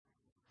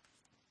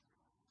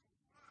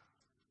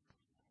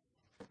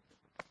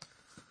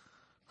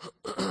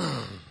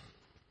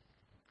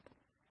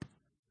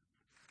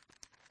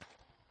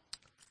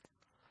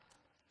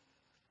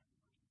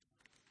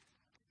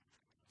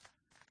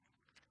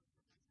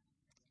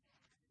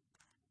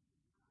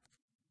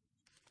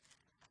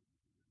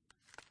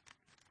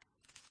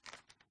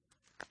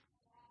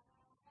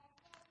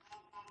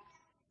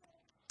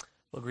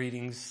Well,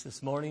 greetings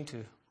this morning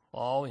to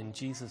all in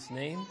Jesus'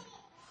 name.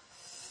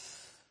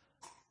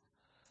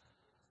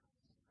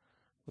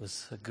 It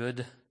was a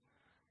good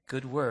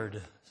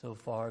word so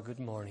far.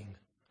 Good morning.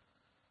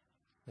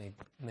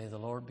 May the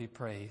Lord be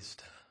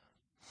praised.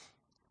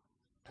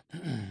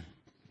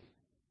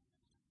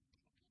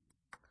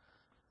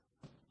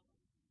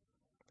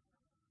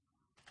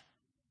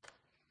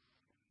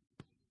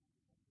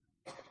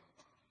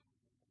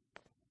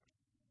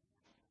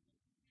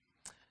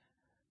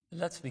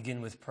 Let's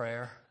begin with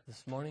prayer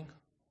this morning.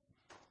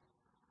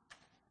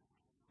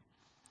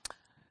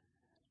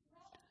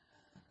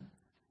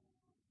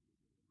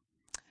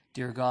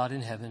 Dear God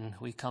in heaven,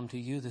 we come to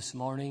you this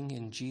morning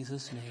in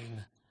Jesus'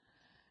 name,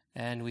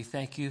 and we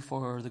thank you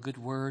for the good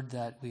word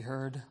that we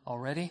heard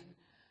already.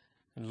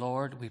 And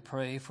Lord, we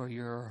pray for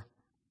your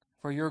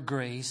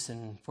grace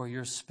and for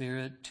your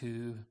Spirit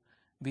to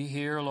be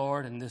here,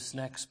 Lord, in this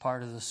next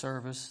part of the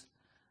service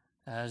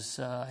as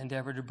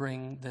endeavor to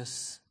bring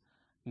this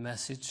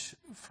message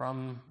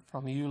from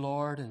you,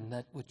 Lord, and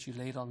that which you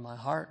laid on my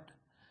heart.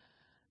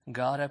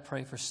 God, I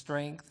pray for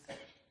strength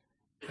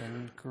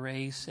and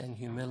grace and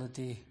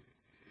humility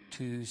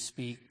to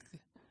speak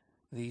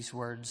these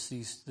words,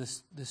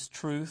 this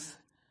truth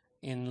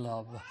in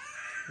love.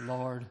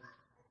 Lord,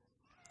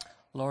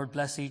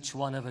 bless each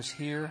one of us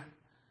here.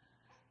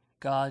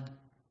 God,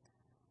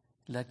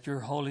 let your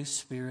Holy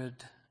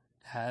Spirit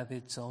have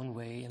its own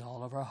way in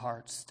all of our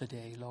hearts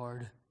today,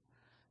 Lord.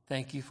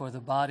 Thank you for the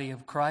body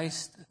of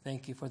Christ.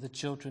 Thank you for the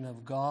children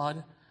of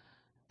God,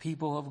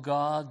 people of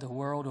God, the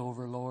world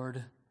over,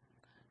 Lord.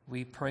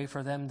 We pray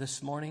for them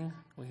this morning.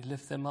 We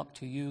lift them up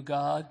to you,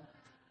 God,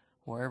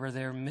 wherever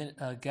they're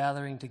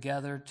gathering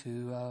together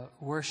to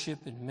worship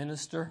and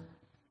minister.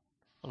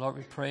 Lord,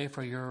 we pray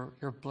for your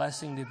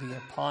blessing to be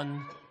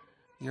upon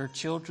your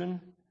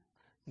children,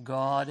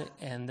 God,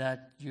 and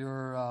that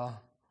your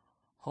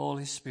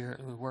Holy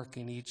Spirit will work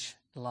in each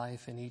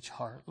life and each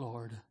heart,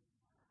 Lord.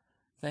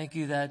 Thank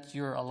you that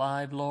you're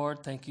alive,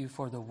 Lord. Thank you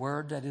for the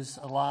word that is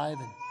alive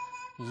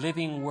and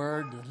living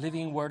word, the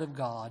living word of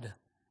God.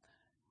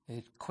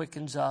 It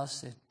quickens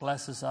us, it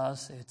blesses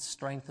us, it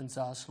strengthens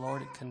us,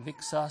 Lord. It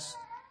convicts us,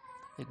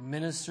 it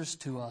ministers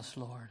to us,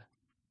 Lord.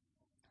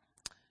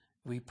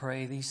 We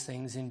pray these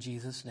things in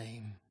Jesus'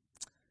 name.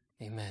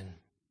 Amen.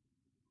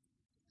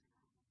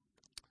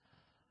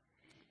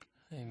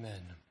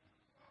 Amen.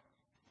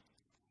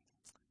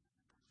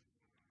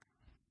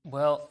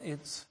 Well,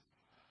 it's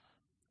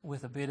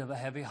with a bit of a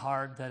heavy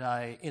heart that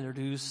I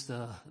introduced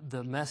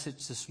the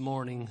message this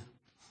morning.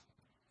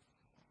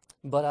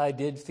 But I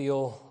did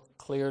feel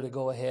clear to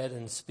go ahead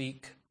and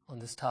speak on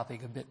this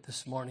topic a bit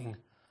this morning.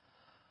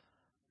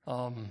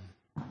 I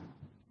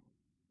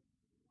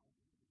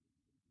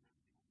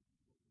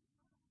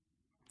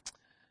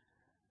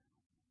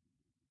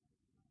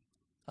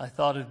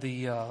thought of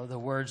the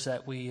words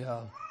that we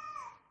are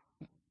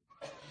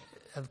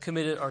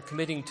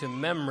committing to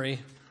memory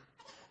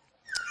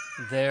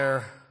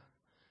there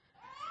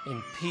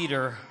in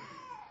Peter,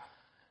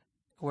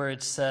 where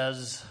it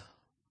says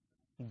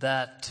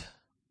that,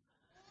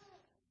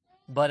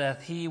 "But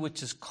if he which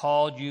has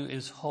called you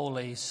is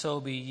holy, so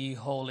be ye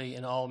holy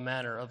in all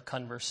manner of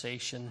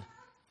conversation.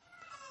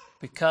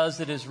 Because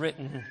it is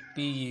written,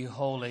 Be ye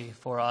holy,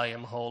 for I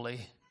am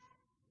holy."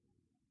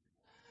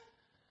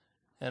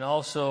 And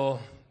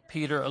also,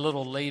 Peter, a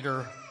little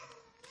later,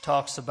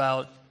 talks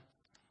about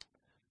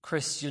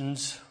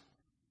Christians.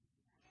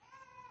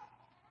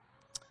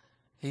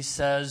 He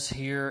says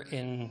here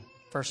in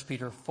 1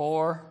 Peter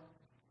 4,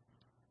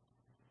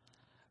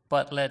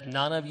 "But let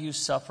none of you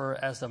suffer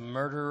as a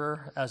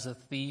murderer, as a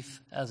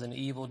thief, as an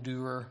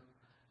evildoer,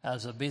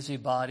 as a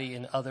busybody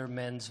in other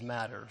men's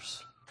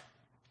matters.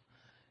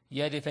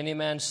 Yet if any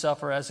man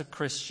suffer as a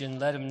Christian,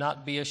 let him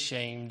not be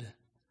ashamed,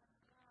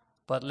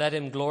 but let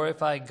him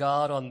glorify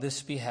God on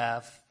this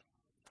behalf.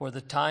 For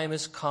the time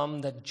is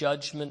come that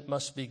judgment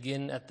must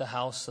begin at the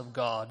house of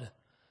God.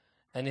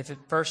 And if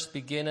it first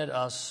begin at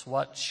us,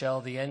 what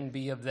shall the end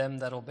be of them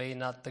that obey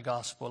not the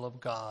gospel of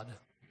God?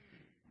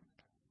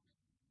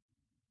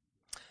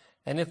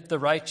 And if the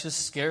righteous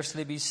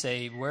scarcely be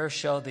saved, where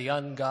shall the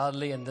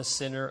ungodly and the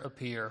sinner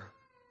appear?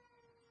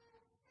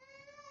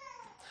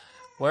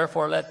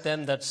 Wherefore let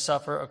them that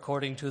suffer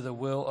according to the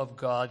will of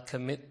God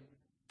commit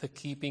the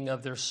keeping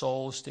of their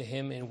souls to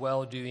him in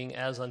well-doing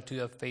as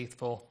unto a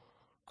faithful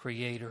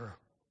Creator."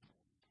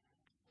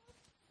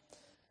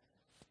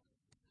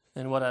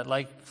 And what I'd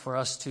like for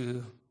us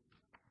to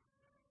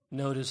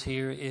notice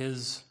here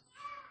is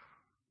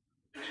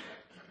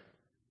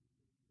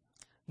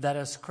that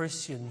as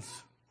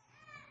Christians,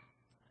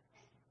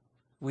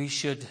 we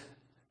should,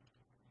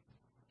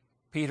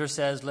 Peter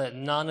says, let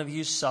none of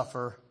you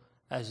suffer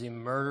as a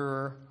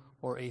murderer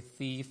or a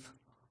thief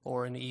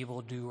or an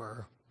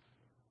evildoer.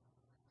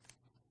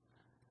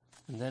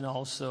 And then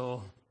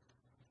also,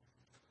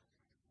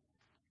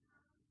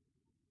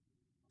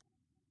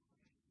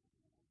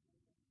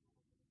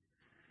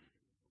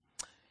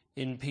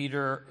 in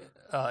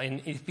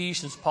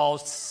Ephesians, Paul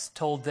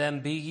told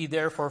them, "Be ye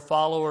therefore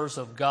followers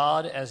of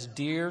God as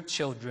dear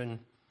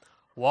children,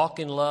 Walk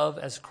in love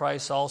as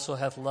Christ also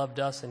hath loved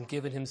us and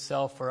given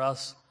himself for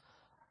us,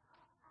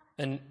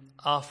 an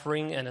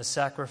offering and a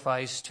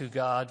sacrifice to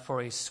God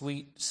for a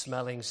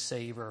sweet-smelling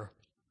savor.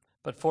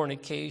 But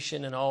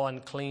fornication and all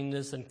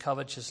uncleanness and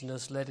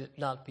covetousness, let it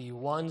not be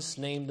once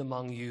named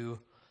among you,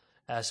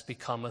 as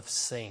becometh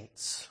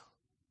saints.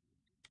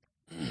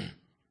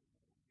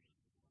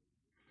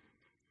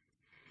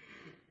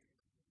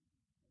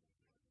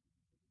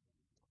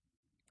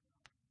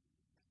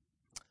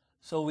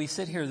 So we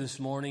sit here this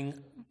morning,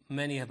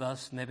 many of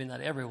us, maybe not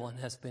everyone,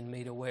 has been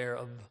made aware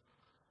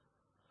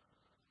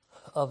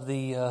of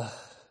the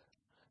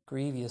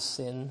grievous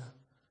sin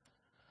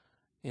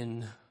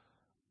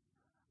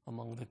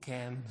among the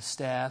CAM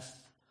staff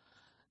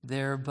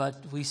there,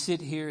 but we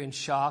sit here in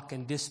shock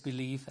and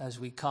disbelief as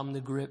we come to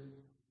grip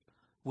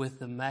with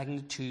the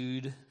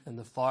magnitude and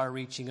the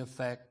far-reaching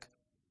effect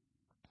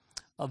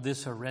of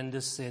this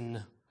horrendous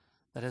sin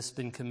that has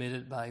been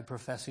committed by a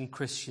professing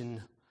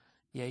Christian,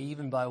 yea,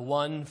 even by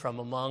one from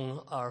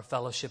among our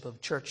fellowship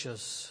of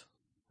churches.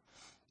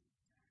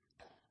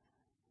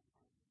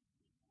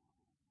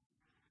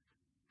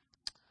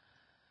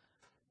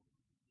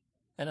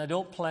 And I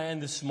don't plan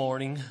this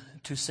morning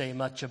to say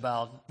much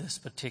about this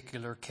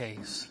particular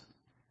case.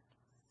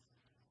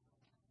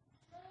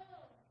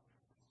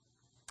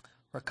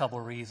 For a couple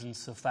of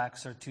reasons. The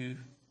facts are too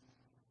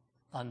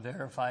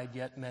unverified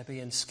yet, maybe,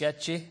 and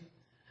sketchy.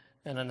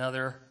 And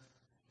another,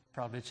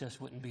 probably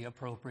just wouldn't be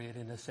appropriate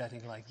in a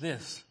setting like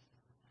this.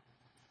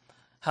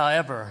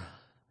 However,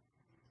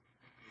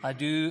 I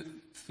do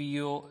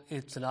feel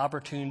it's an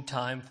opportune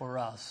time for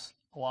us,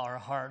 while our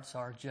hearts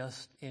are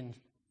just in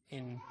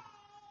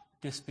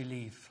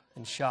disbelief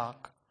and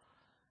shock,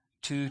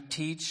 to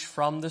teach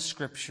from the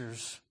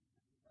Scriptures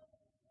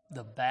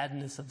the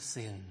badness of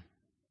sin.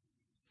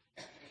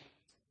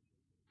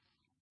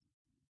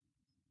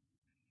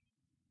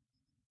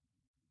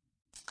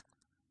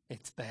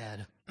 It's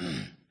bad.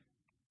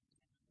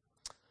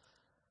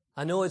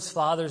 I know it's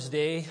Father's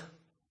Day,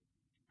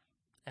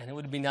 and it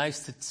would be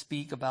nice to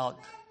speak about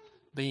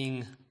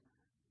being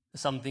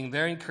something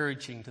very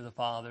encouraging to the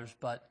fathers,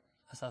 but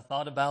as I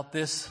thought about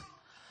this,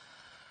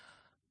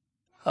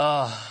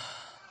 I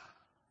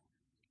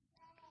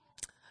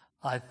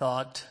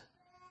thought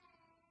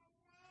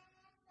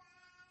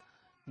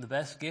the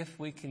best gift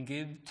we can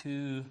give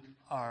to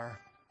our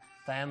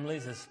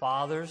families as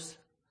fathers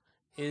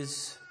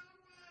is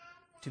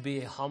to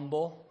be a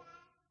humble,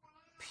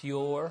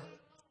 pure,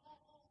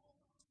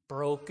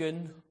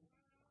 broken,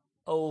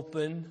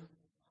 open,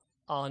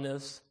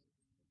 honest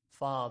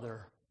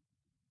father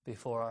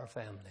before our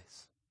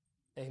families.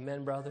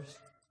 Amen, brothers?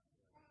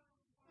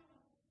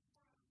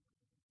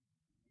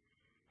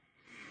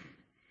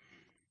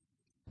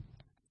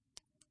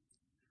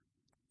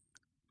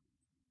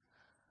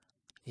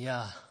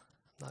 Yeah,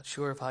 I'm not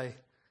sure if I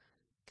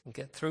can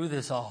get through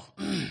this all.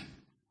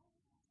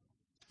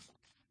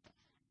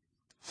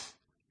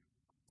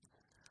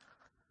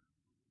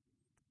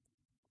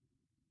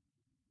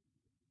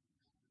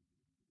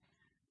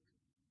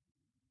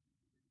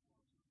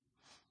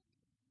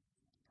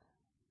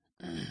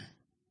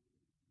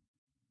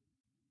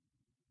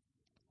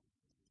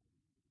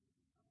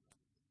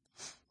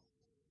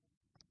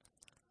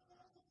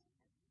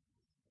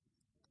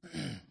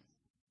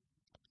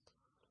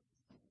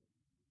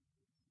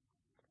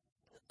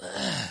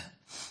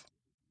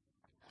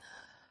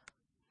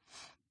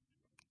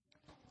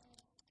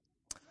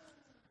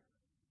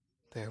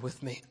 Bear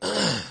with me.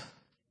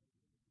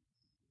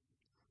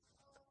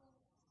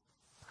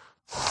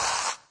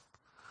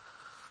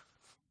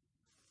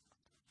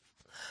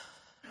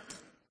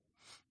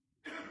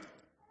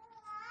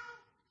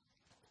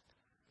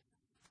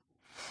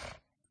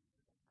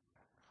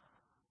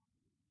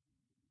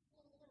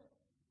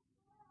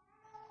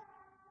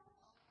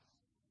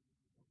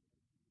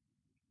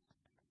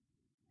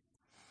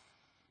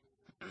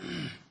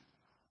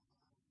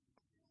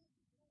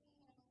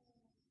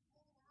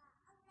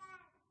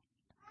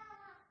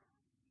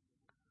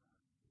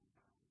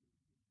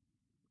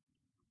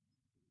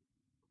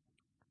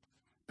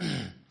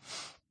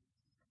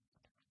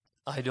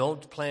 I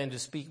don't plan to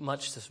speak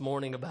much this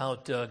morning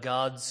about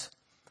God's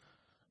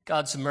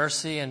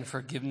mercy and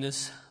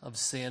forgiveness of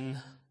sin.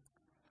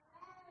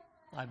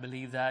 I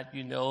believe that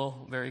you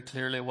know very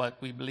clearly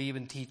what we believe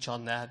and teach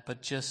on that,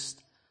 but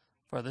just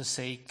for the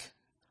sake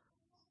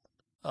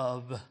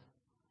of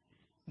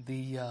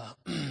the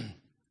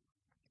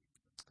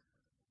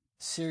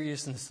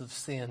seriousness of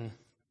sin,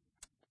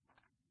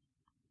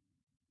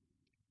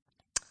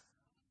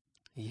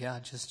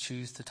 just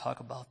choose to talk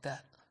about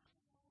that.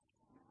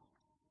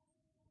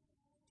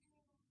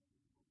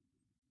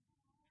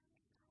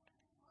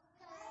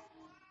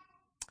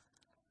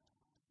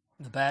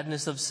 The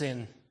badness of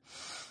sin.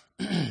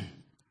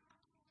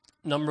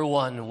 Number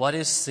one, what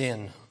is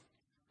sin?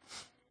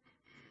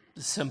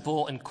 The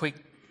simple and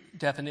quick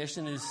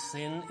definition is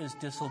sin is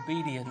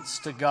disobedience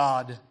to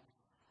God.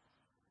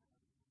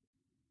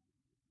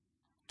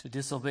 To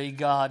disobey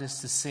God is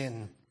to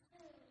sin.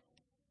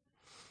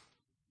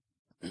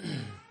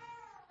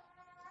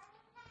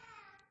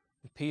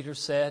 Peter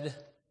said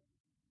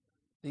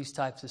these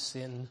types of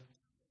sin,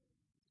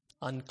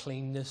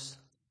 uncleanness,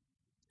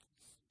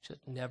 should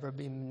never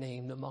be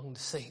named among the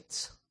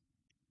saints.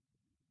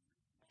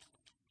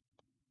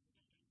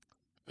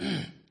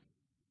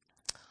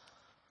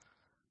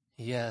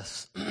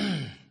 Yes.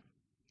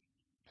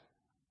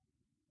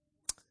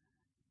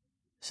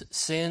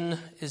 Sin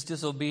is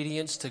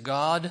disobedience to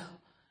God.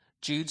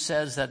 Jude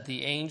says that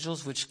the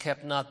angels which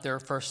kept not their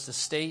first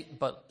estate,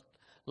 but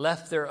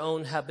left their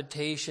own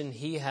habitation,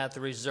 he hath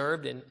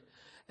reserved in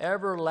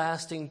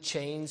everlasting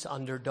chains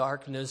under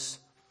darkness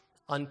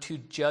unto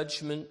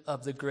judgment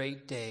of the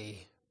great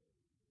day.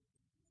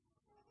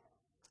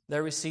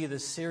 There we see the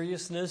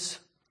seriousness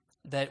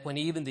that when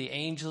even the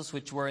angels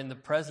which were in the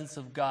presence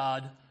of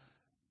God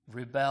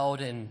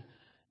rebelled and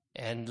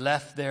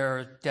left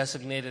their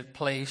designated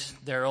place,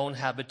 their own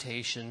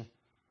habitation,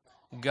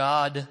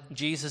 Peter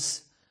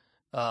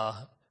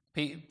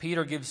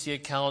gives the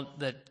account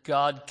that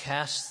God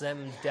casts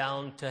them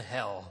down to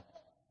hell.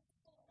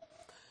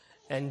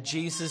 And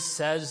Jesus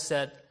says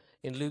that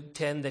in Luke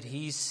 10 that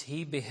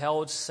he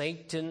beheld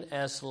Satan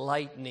as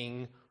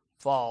lightning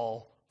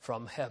fall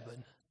from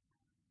heaven.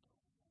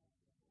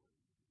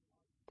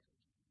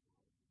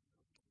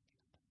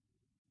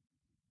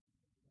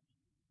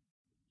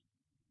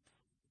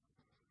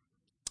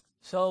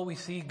 So we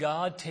see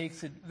God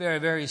takes it very,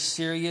 very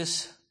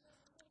serious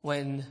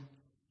when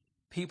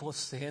people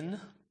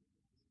sin.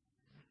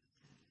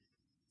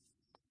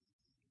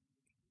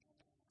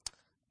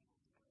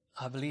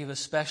 I believe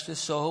especially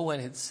so when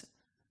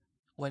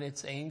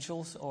it's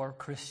angels or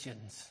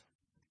Christians.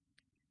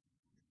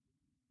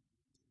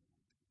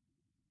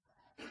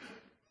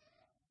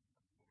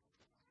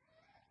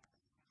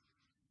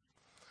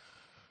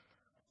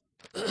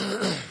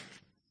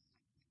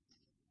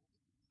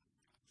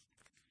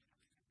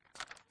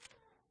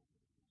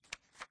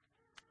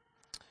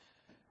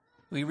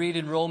 We read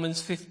in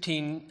Romans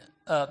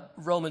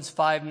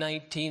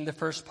 5:19, the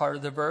first part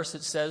of the verse,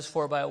 it says,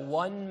 "For by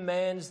one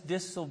man's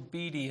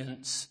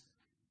disobedience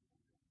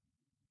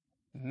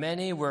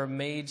many were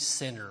made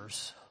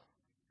sinners."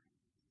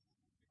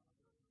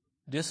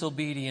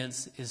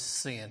 Disobedience is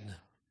sin.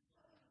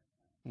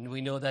 And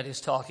we know that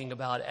he's talking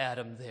about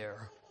Adam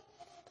there.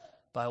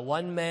 By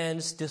one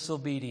man's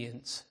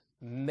disobedience,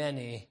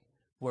 many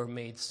were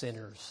made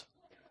sinners.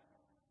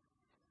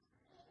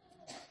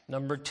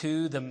 Number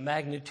 2, the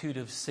magnitude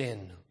of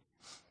sin.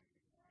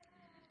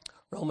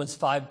 Romans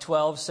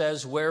 5:12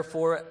 says,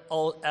 "Wherefore,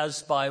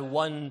 as by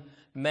one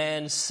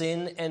man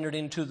sin entered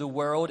into the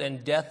world,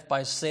 and death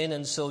by sin,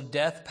 and so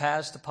death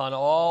passed upon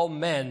all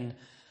men,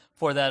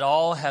 for that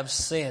all have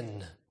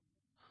sinned."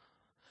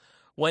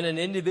 When an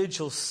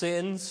individual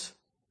sins,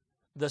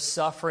 the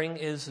suffering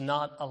is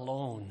not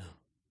alone.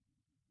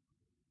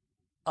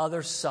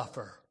 Others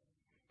suffer.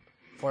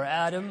 For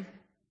Adam,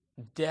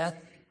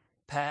 death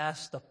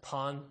passed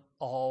upon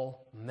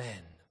all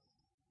men.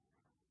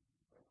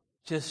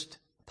 Just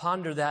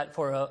ponder that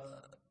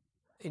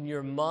in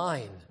your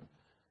mind.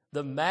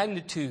 The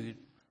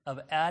magnitude of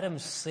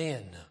Adam's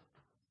sin.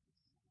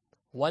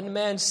 One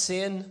man's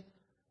sin,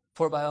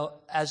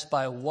 as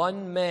by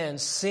one man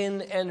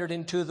sin entered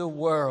into the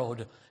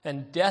world,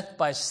 and death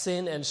by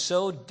sin, and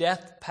so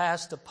death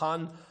passed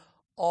upon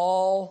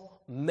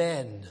all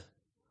men,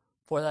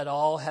 for that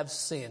all have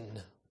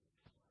sinned.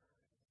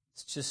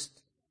 It's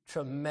just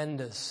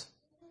tremendous,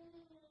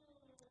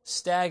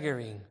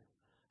 staggering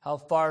how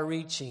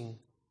far-reaching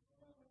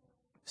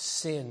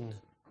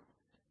sin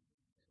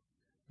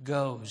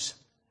goes.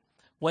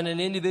 When an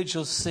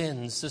individual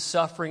sins, the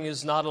suffering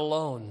is not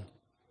alone.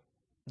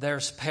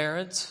 There's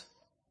parents,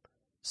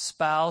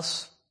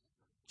 spouse,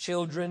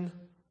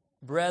 children,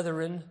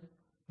 brethren,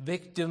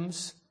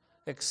 victims,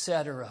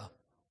 etc.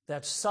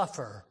 that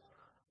suffer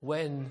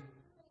when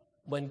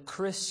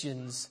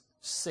Christians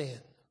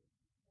sin.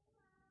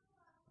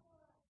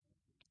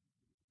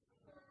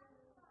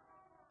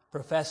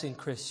 Professing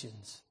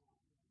Christians.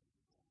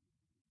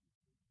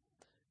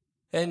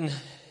 And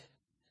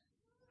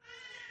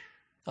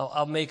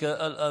I'll make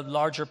a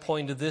larger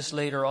point of this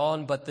later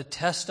on, but the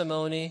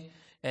testimony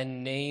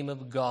and name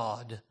of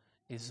God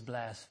is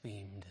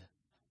blasphemed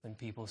when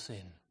people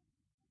sin.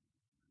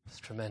 It's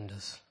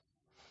tremendous.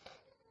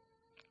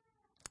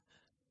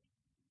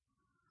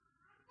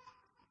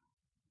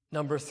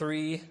 Number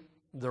 3,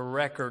 the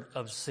record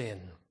of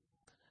sin.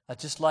 I'd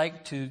just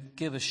like to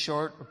give a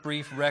short,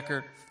 brief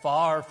record,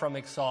 far from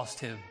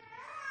exhaustive.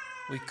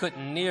 We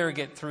couldn't near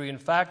get through. In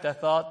fact, I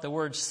thought the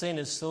word sin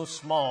is so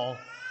small,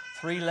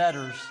 3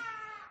 letters,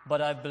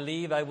 but I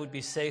believe I would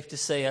be safe to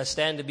say, I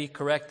stand to be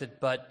corrected,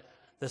 but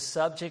the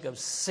subject of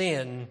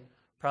sin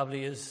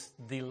probably is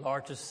the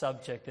largest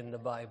subject in the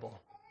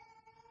Bible.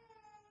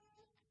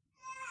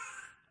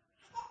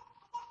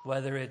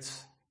 Whether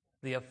it's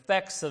the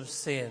effects of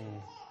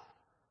sin,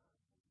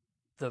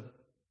 the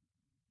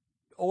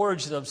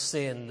origin of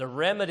sin, the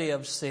remedy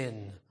of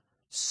sin,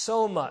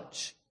 so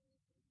much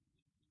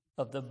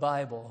of the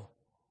Bible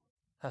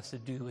has to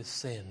do with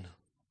sin.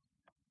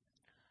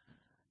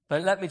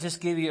 But let me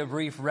just give you a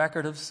brief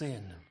record of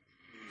sin.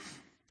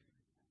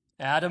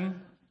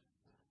 Adam,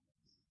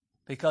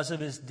 because of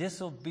his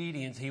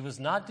disobedience, he was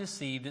not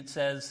deceived. It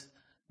says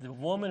the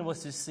woman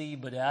was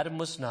deceived, but Adam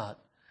was not.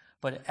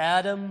 But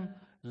Adam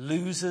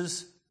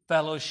loses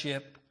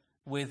fellowship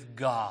with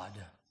God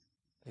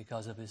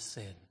because of his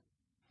sin.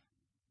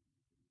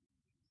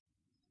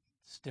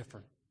 It's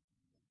different.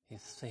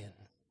 His sin.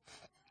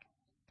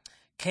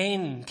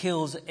 Cain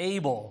kills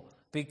Abel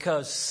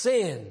because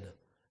sin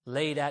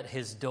laid at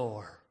his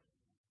door.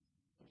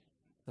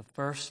 The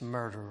first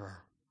murderer.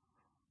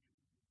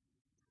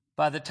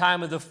 By the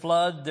time of the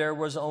flood, there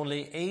was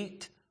only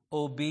 8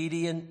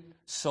 obedient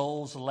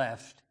souls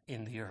left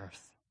in the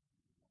earth.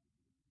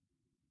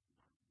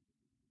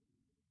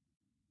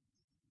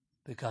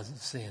 Because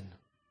of sin.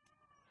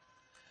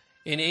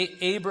 In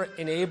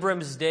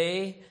Abram's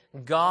day,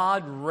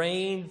 God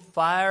rained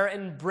fire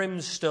and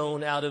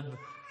brimstone out of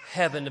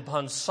heaven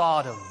upon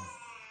Sodom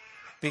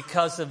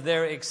because of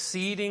their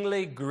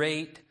exceedingly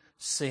great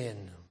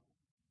sin.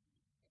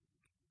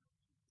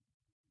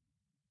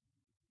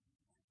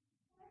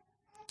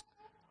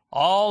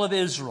 All of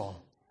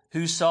Israel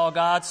who saw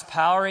God's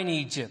power in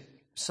Egypt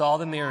saw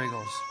the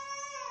miracles.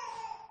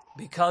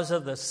 Because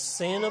of the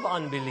sin of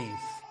unbelief,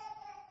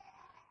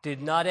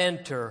 did not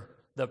enter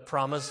the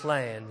promised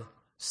land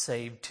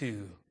save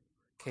 2,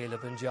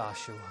 Caleb and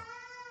Joshua.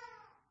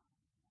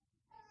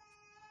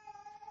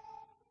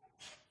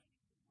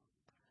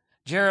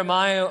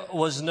 Jeremiah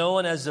was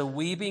known as a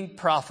weeping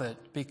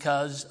prophet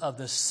because of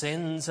the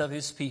sins of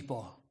his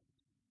people.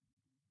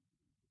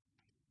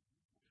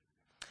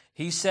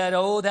 He said,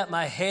 "Oh, that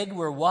my head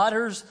were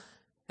waters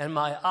and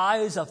my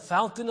eyes a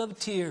fountain of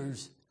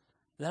tears,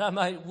 that I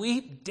might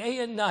weep day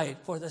and night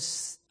for the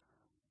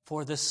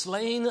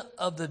slain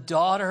of the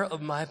daughter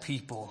of my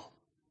people."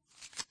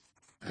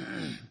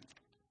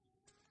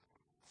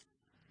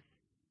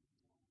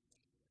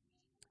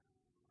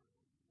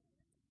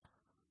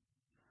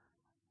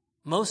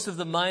 Most of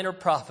the minor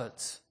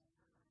prophets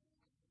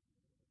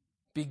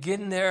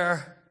begin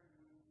their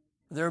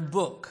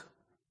book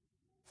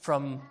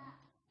from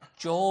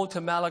Joel to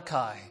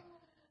Malachi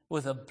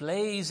with a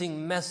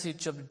blazing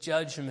message of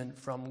judgment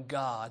from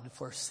God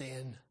for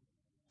sin.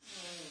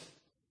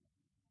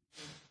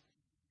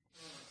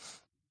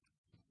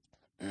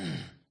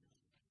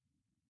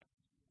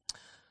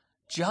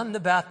 John the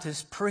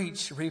Baptist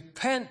preached,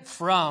 "Repent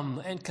from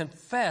and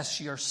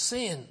confess your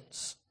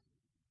sins."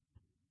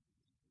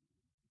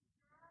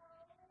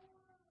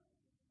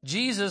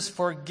 Jesus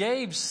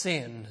forgave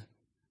sin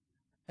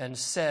and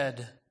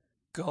said,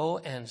 "Go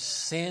and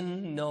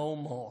sin no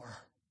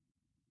more."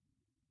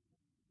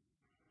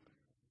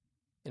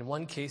 In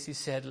one case, he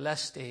said,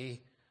 lest a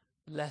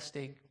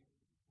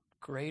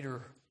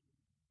greater,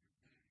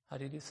 how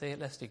did he say it?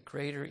 Lest a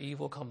greater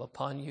evil come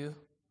upon you.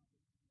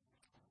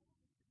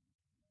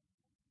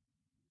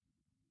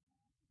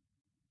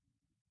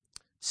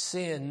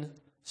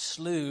 Sin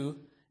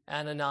slew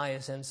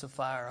Ananias and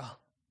Sapphira.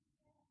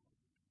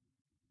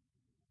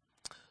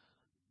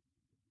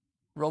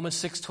 Romans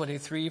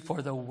 6:23,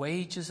 "For the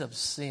wages of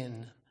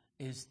sin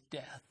is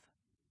death."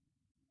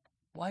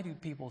 Why do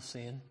people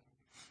sin?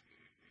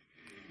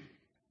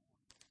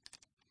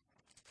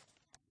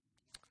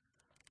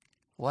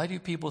 Why do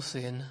people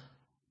sin?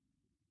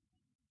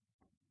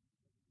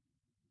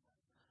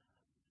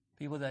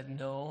 People that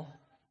know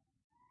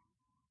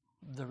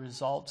the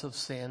results of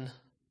sin.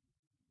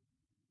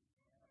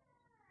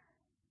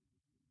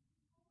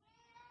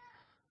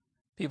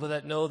 People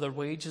that know the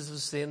wages of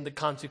sin, the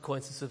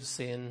consequences of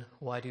sin.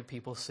 Why do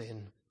people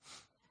sin?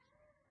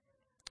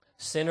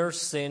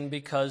 Sinners sin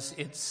because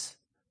it's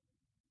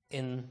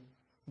in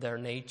their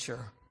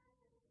nature.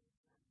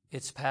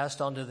 It's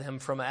passed on to them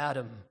from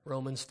Adam,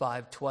 Romans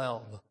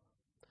 5:12.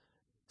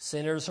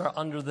 Sinners are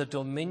under the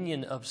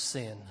dominion of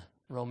sin,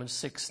 Romans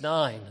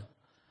 6:9.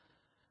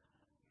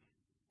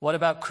 What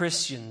about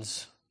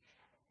Christians?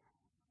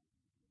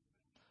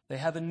 They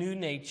have a new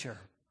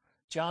nature.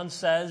 John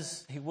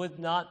says he would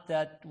not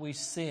that we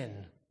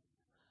sin.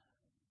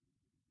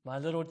 My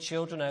little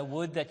children, I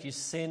would that you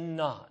sin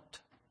not.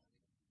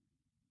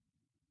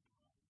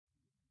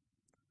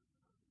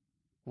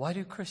 Why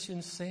do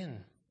Christians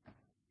sin?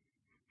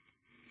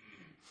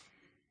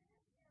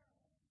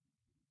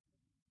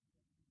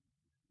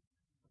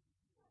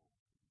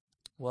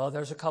 Well,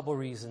 there's a couple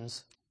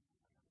reasons.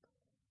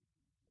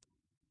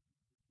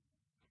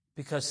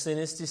 Because sin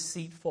is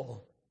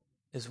deceitful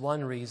is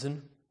one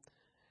reason.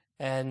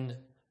 And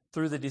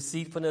through the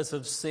deceitfulness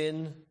of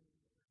sin,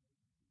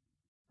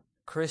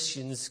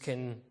 Christians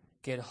can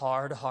get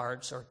hard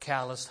hearts or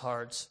calloused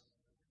hearts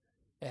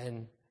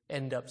and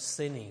end up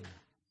sinning.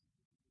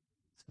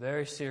 It's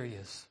very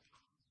serious.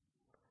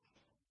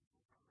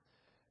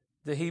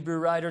 The Hebrew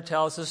writer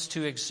tells us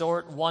to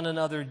exhort one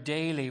another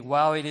daily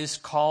while it is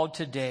called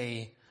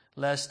today,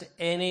 lest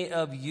any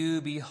of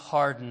you be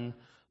hardened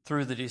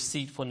through the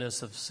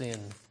deceitfulness of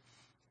sin.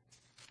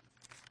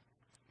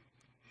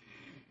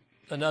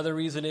 Another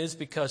reason is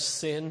because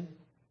sin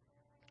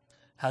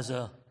has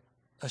a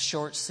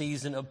short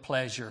season of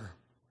pleasure.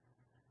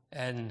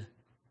 And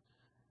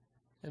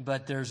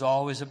But there's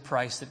always a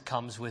price that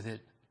comes with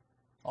it.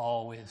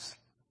 Always.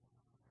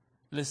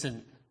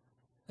 Listen,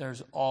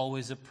 there's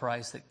always a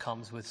price that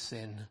comes with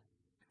sin.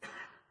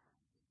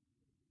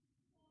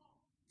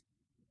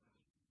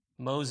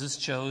 Moses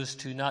chose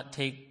to not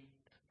take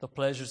the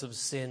pleasures of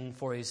sin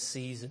for a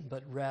season,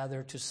 but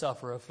rather to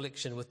suffer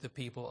affliction with the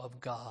people of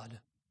God.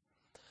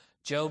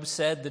 Job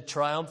said, the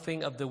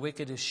triumphing of the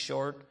wicked is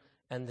short,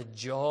 and the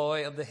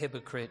joy of the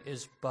hypocrite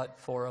is but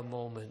for a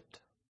moment.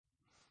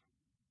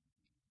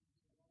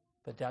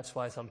 But that's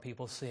why some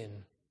people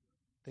sin,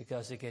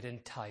 because they get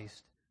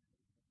enticed,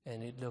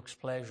 and it looks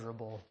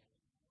pleasurable.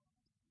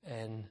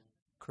 And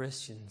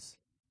Christians,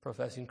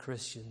 professing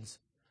Christians,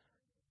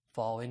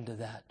 fall into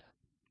that.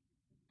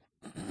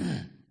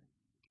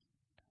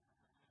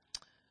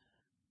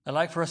 I'd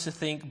like for us to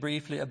think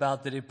briefly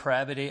about the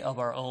depravity of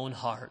our own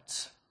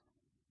hearts.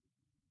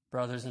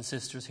 Brothers and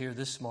sisters here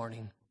this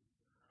morning,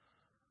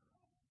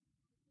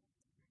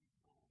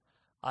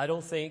 I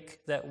don't think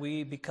that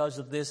because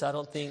of this, I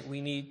don't think we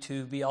need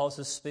to be all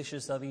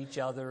suspicious of each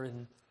other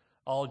and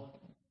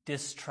all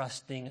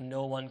distrusting and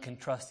no one can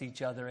trust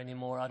each other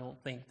anymore. I don't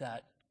think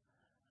that.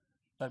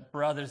 But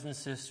brothers and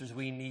sisters,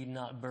 we need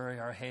not bury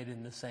our head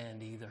in the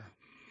sand either.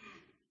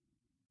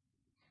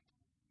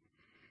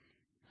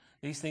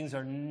 These things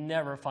are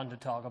never fun to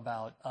talk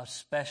about,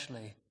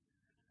 especially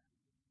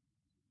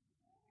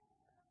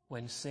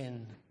when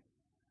sin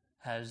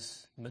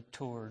has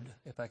matured,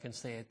 if I can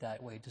say it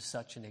that way, to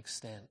such an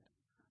extent.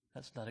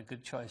 That's not a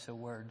good choice of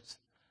words.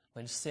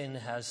 When sin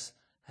has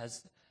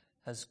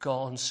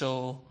gone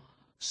so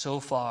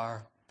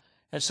far.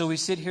 And so we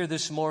sit here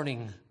this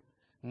morning,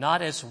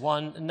 not as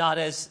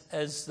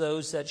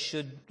those that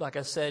should, like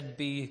I said,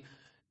 be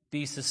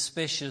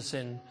suspicious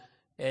and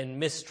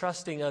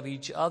mistrusting of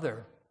each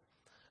other.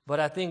 But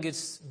I think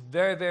it's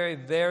very, very,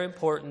 very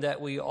important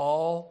that we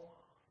all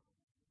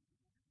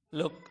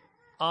look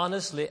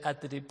honestly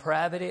at the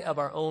depravity of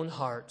our own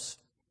hearts.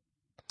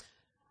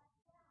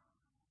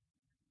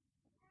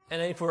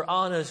 And if we're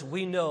honest,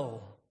 we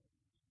know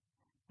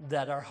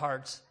that our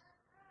hearts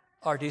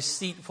are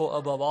deceitful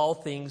above all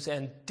things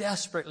and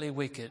desperately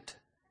wicked,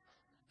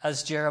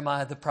 as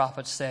Jeremiah the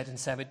prophet said in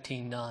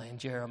 17:9,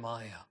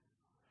 Jeremiah.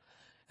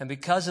 And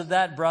because of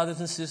that, brothers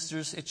and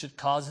sisters, it should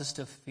cause us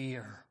to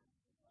fear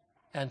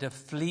and to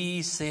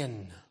flee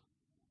sin.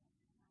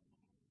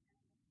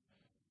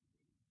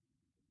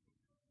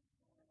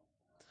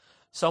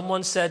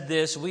 Someone said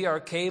this, we are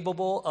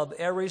capable of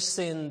every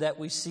sin that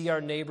we see our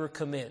neighbor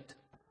commit,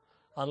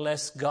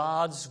 unless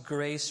God's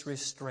grace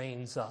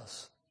restrains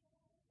us.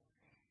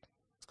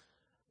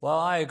 Well,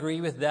 I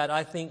agree with that.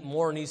 I think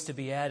more needs to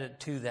be added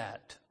to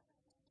that.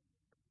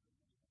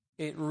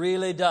 It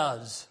really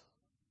does.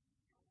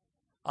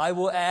 I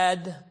will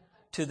add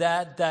to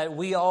that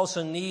we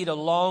also need,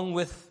 along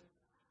with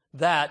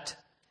that,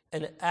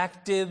 an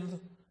active,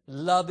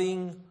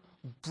 loving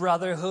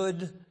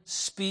brotherhood,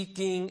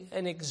 speaking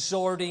and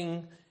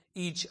exhorting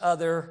each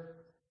other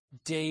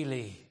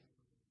daily.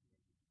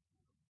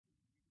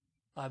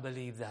 I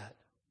believe that.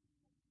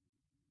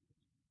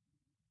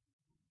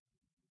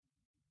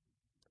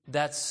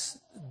 That's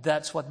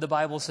what the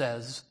Bible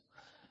says.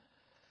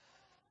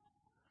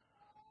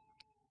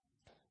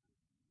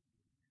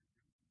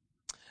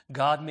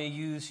 God may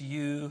use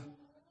you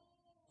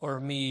or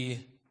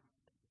me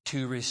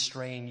to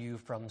restrain you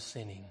from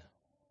sinning.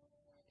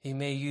 He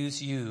may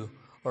use you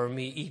or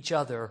me, each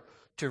other,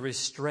 to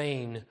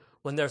restrain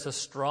when there's a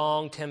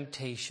strong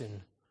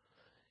temptation.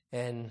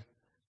 And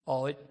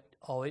all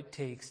it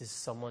takes is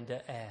someone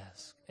to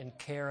ask and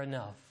care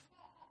enough.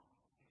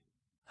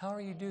 How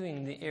are you doing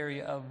in the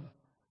area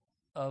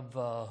of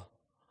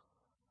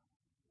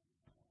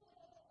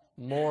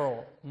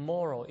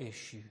moral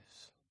issues?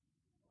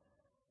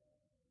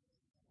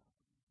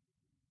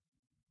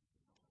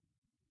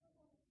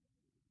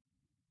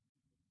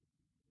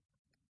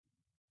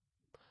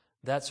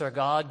 That's our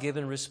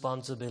God-given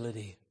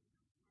responsibility.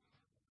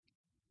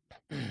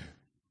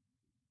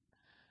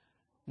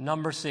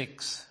 Number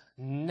 6,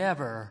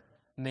 never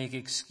make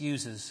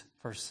excuses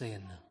for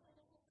sin.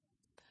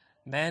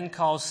 Man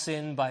calls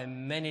sin by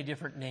many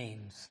different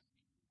names.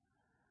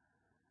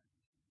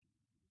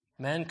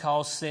 Man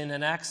calls sin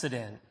an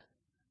accident,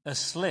 a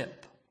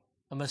slip,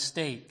 a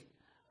mistake,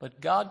 but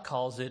God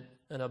calls it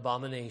an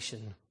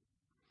abomination.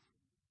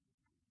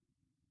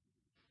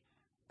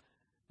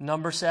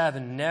 Number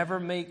 7, never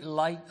make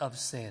light of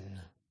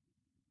sin.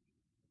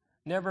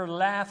 Never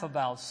laugh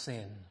about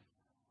sin.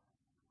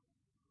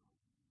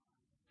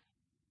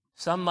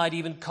 Some might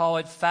even call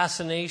it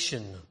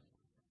fascination,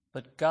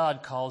 but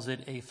God calls it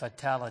a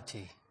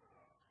fatality.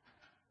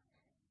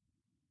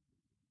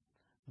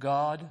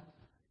 God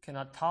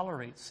cannot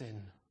tolerate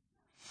sin.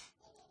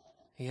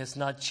 He has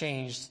not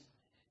changed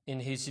in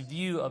his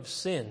view of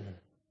sin.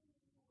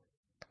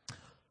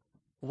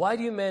 Why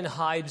do men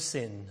hide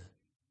sin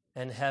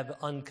and have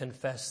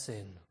unconfessed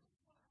sin?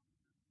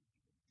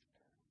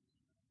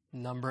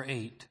 Number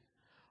 8,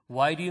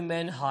 why do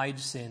men hide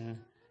sin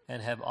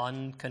and have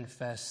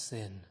unconfessed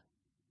sin?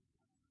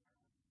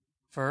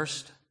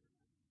 First,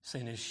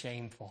 sin is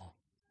shameful.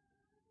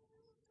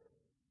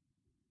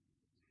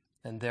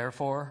 And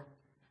therefore,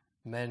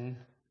 men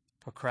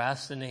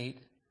procrastinate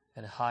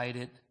and hide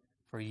it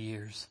for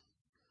years.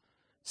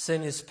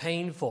 Sin is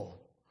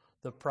painful.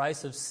 The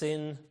price of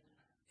sin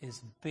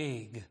is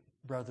big,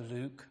 Brother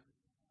Luke.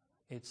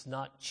 It's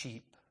not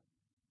cheap.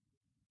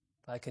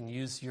 If I can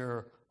use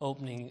your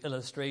opening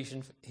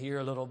illustration here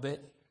a little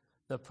bit,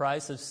 the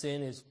price of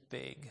sin is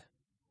big.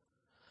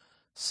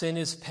 Sin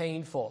is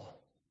painful.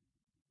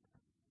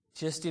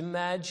 Just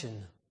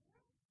imagine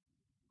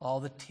all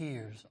the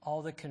tears,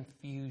 all the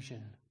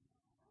confusion,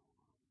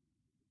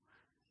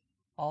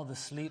 all the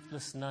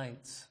sleepless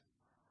nights,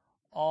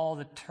 all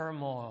the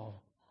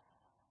turmoil,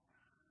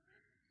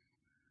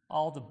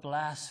 all the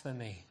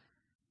blasphemy.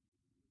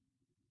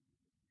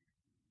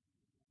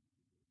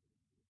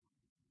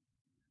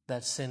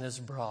 That sin has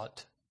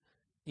brought,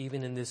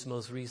 even in this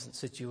most recent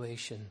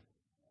situation.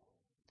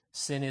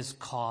 Sin is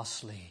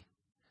costly.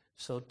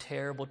 So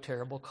terrible,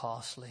 terrible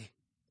costly.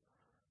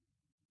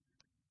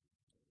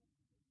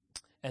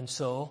 And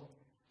so,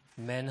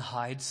 men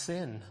hide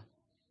sin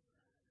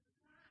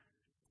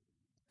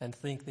and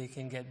think they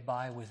can get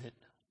by with it.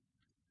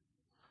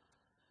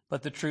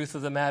 But the truth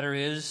of the matter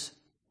is,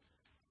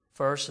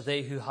 first,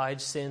 they who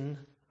hide sin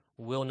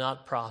will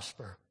not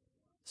prosper,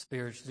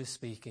 spiritually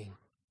speaking.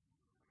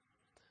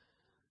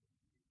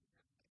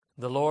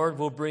 The Lord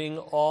will bring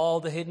all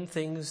the hidden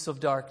things of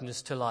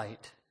darkness to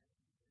light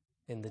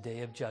in the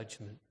day of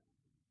judgment.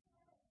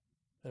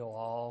 It'll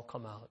all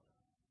come out.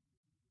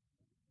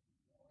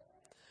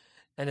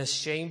 And as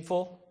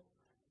shameful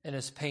and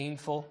as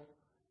painful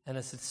and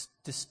as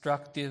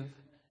destructive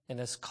and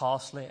as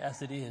costly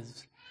as it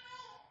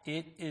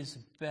is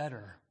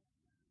better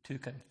to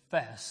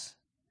confess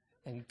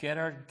and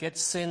get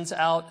sins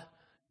out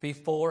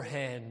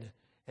beforehand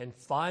and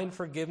find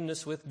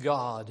forgiveness with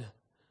God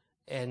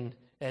and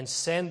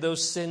send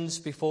those sins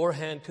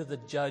beforehand to the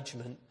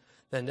judgment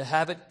than to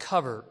have it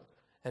covered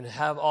and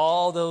have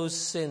all those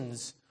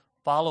sins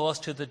follow us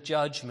to the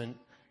judgment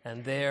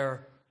and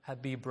there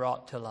be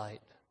brought to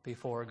light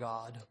before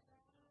God.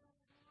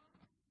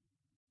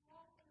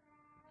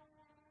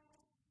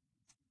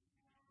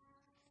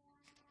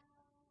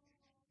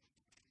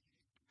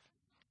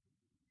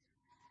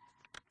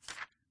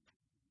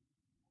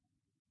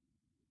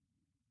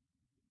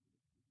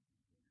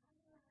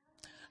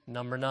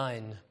 Number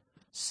 9,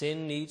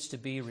 sin needs to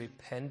be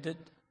repented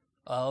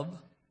of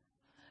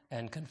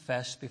and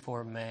confessed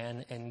before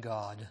man and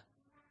God,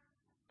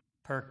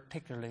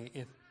 particularly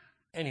if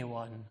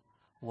anyone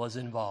was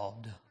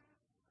involved.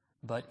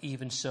 But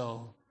even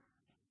so,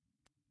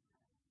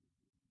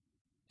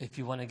 if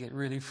you want to get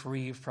really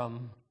free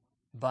from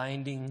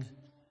binding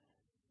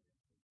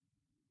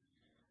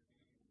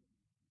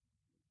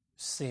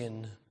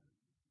sin,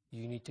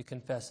 you need to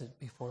confess it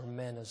before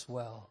men as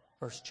well.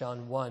 1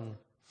 John 1.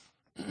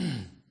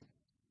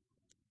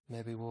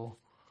 Maybe we'll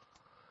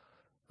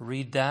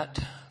read that.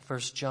 1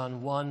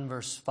 John 1,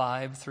 verse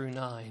 5 through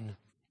 9.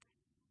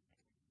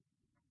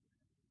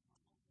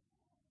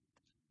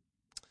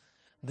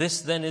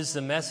 This then is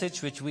the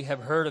message which we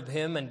have heard of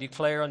him and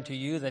declare unto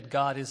you, that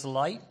God is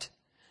light,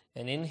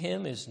 and in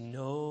him is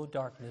no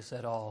darkness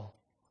at all.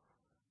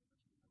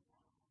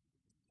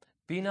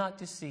 Be not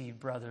deceived,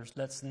 brothers.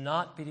 Let's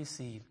not be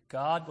deceived.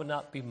 God will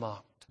not be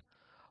mocked.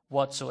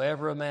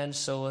 Whatsoever a man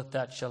soweth,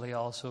 that shall he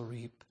also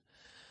reap.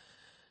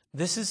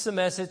 This is the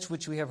message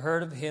which we have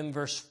heard of him,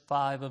 verse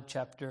 5 of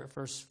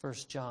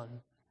First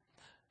John,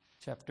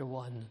 chapter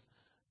 1.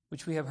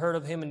 Which we have heard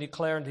of him and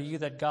declare unto you,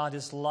 that God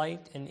is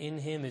light, and in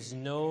him is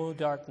no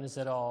darkness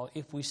at all.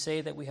 If we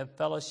say that we have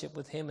fellowship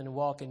with him and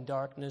walk in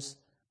darkness,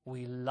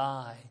 we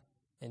lie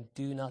and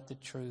do not the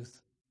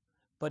truth.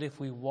 But if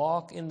we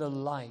walk in the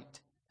light,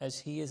 as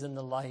he is in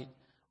the light,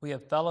 we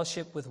have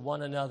fellowship with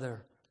one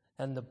another,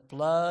 and the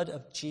blood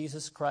of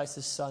Jesus Christ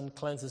his Son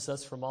cleanses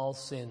us from all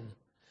sin.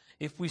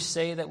 If we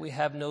say that we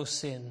have no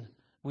sin,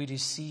 we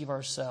deceive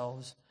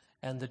ourselves,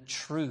 and the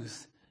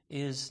truth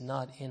is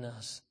not in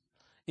us.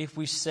 If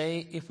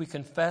we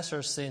confess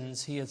our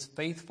sins, he is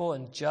faithful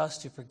and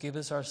just to forgive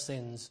us our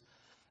sins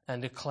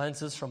and to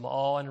cleanse us from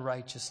all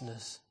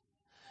unrighteousness.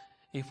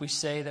 If we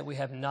say that we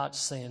have not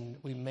sinned,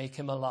 we make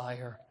him a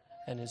liar,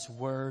 and his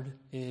word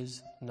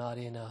is not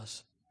in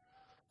us.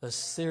 The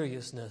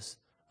seriousness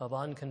of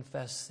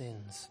unconfessed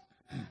sins.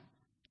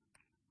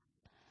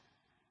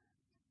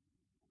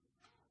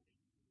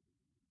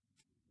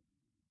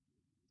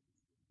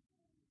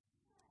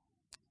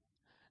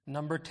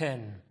 Number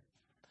 10.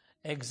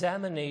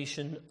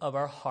 Examination of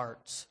our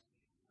hearts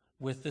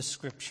with the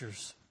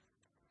Scriptures.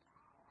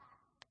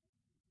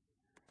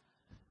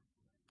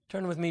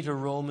 Turn with me to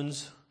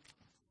Romans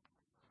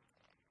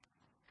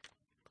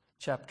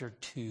chapter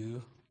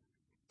 2.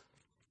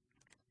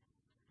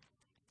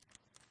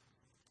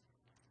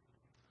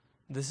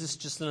 This is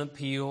just an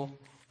appeal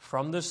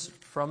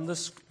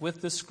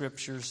with the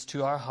Scriptures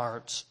to our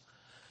hearts.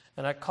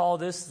 And I call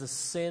this the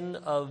sin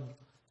of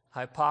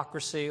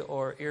hypocrisy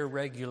or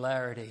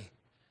irregularity.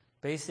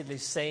 Basically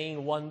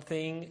saying one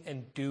thing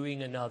and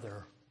doing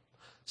another.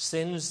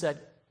 Sins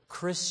that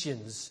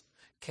Christians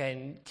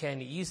can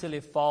easily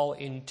fall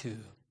into.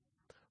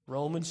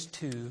 Romans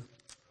 2,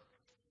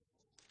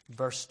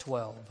 verse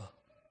 12.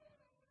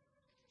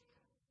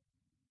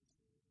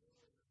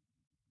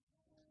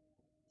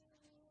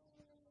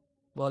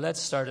 Well, let's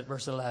start at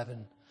verse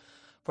 11.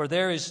 For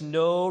there is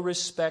no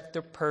respect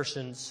of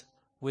persons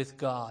with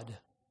God.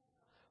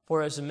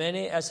 For as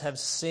many as have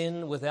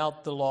sinned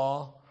without the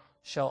law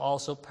shall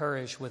also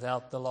perish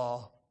without the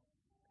law.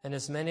 And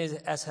as many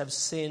as have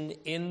sinned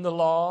in the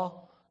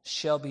law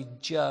shall be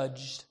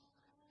judged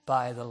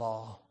by the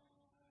law.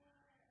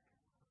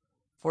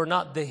 For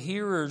not the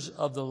hearers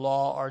of the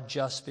law are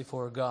just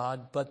before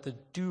God, but the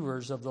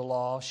doers of the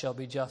law shall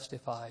be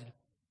justified.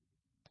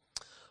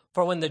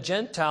 For when the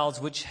Gentiles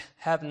which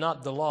have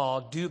not the law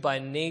do by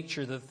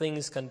nature the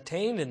things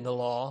contained in the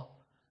law,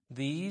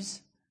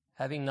 these,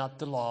 having not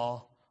the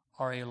law,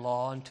 are a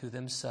law unto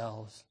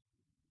themselves,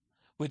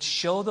 which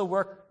show the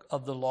work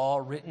of the law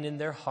written in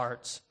their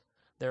hearts,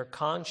 their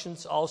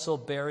conscience also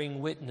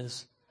bearing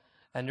witness,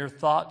 and their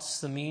thoughts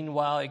the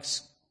meanwhile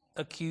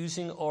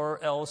accusing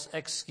or else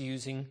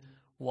excusing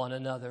one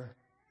another.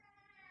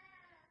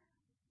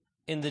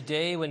 In the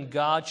day when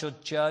God shall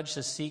judge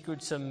the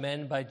secrets of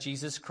men by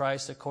Jesus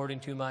Christ according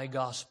to my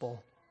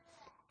gospel.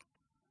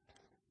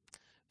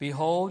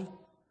 Behold,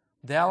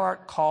 thou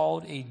art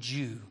called a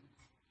Jew,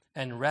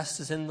 and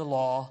restest in the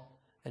law,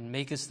 and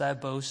makest thy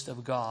boast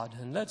of God.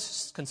 And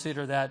let's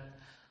consider that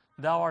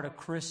thou art a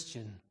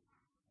Christian.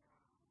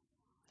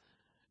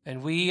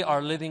 And we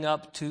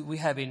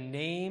have a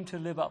name to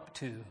live up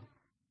to,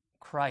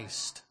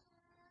 Christ.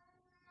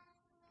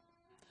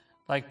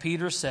 Like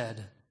Peter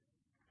said,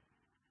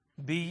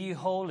 be ye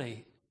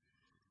holy,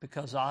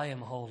 because I am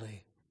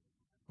holy.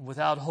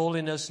 Without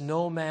holiness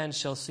no man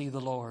shall see the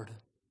Lord.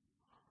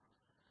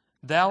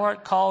 Thou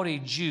art called a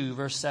Jew,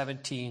 verse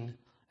 17,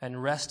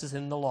 and restest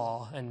in the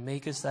law, and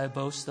makest thy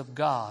boast of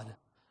God.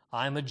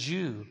 I am a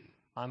Jew,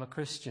 I'm a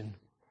Christian.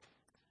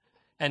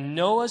 And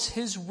knowest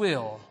his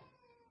will,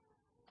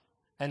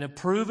 and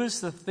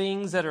approvest the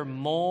things that are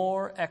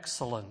more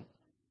excellent,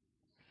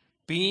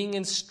 being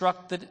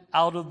instructed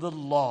out of the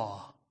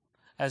law.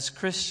 As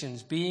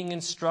Christians, being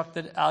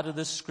instructed out of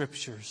the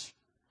Scriptures,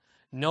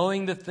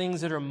 knowing the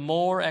things that are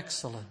more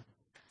excellent.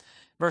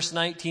 Verse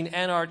 19,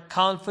 and art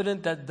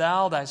confident that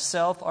thou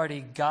thyself art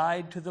a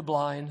guide to the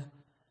blind,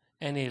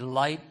 and a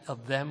light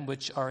of them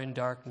which are in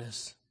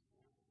darkness,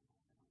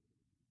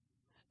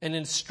 an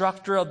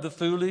instructor of the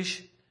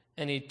foolish,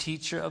 and a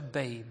teacher of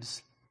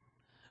babes,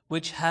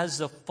 which has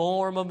the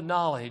form of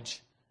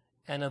knowledge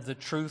and of the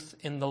truth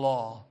in the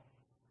law.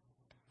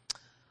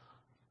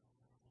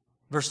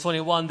 Verse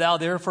 21, thou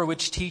therefore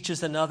which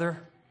teachest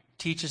another,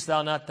 teachest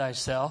thou not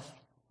thyself?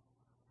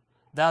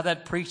 Thou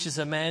that preachest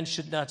a man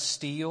should not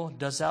steal,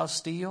 dost thou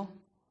steal?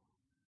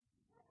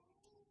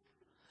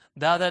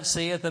 Thou that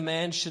sayest a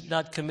man should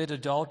not commit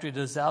adultery,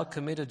 dost thou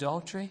commit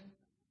adultery?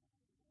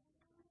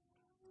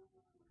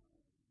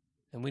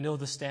 And we know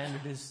the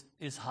standard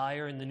is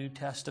higher in the New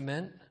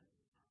Testament.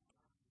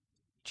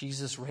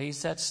 Jesus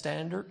raised that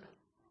standard.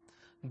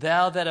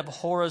 Thou that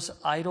abhorrest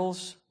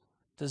idols,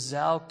 dost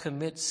thou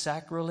commit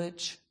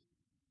sacrilege?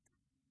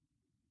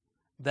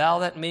 Thou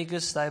that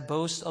makest thy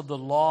boast of the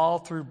law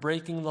through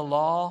breaking the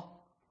law,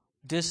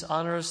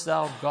 dishonorest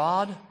thou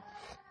God?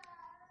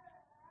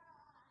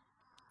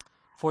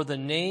 For the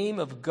name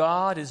of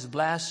God is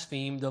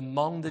blasphemed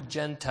among the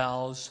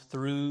Gentiles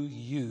through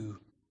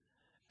you,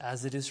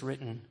 as it is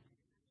written.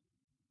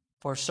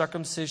 For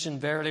circumcision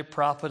verily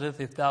profiteth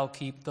if thou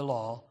keep the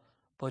law,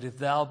 but if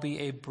thou be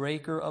a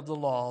breaker of the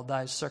law,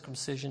 thy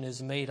circumcision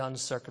is made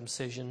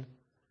uncircumcision.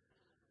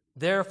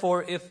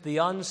 Therefore, if the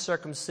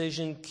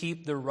uncircumcision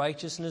keep the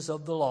righteousness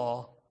of the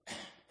law,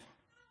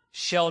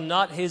 shall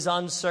not his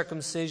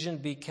uncircumcision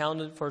be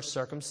counted for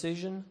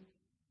circumcision?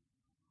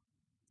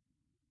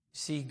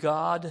 See,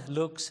 God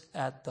looks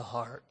at the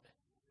heart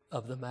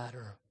of the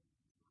matter.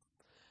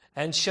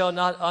 And shall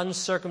not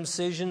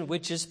uncircumcision,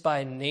 which is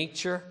by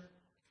nature,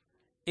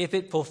 if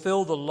it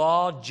fulfill the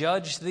law,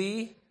 judge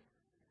thee,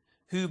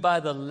 who by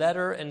the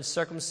letter and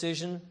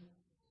circumcision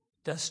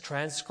dost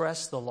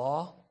transgress the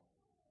law?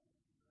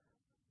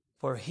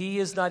 For he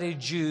is not a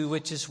Jew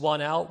which is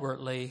one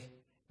outwardly,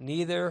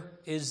 neither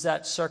is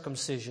that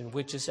circumcision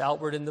which is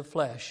outward in the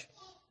flesh,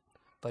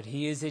 but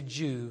he is a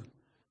Jew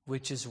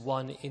which is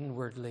one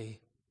inwardly.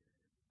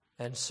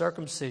 And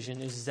circumcision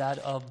is that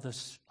of the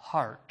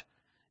heart,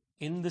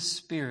 in the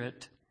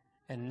spirit,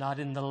 and not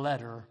in the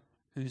letter,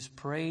 whose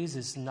praise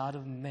is not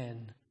of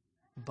men,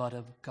 but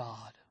of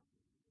God.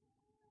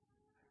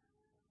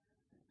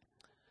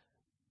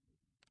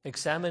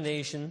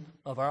 Examination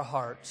of our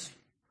hearts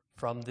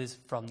from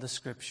the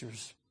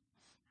Scriptures.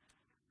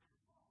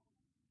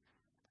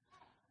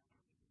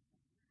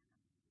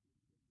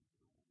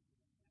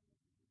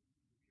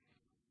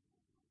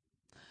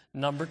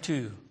 Number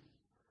 2,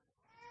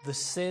 the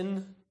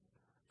sin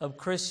of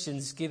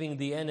Christians giving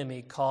the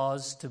enemy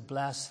cause to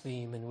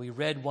blaspheme. And we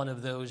read one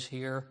of those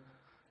here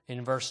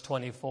in verse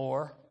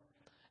 24.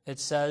 it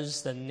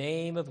says, the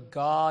name of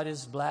God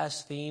is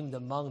blasphemed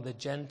among the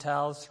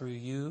Gentiles through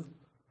you.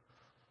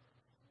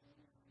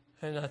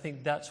 And I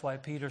think that's why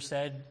Peter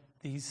said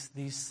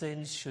these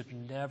sins should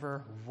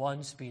never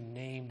once be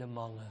named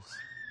among us.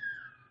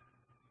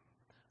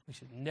 We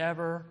should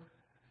never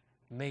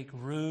make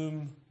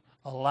room,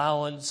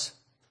 allowance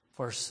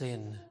for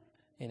sin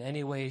in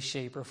any way,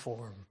 shape, or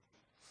form.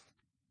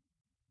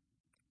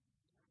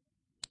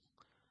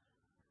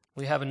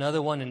 We have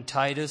another one in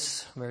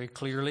Titus, very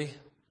clearly.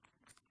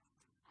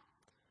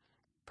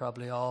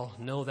 Probably all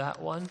know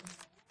that one.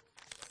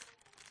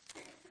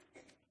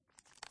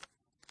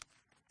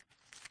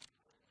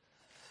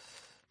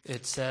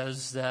 It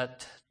says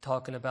that,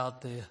 talking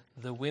about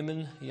the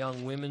women,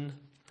 young women,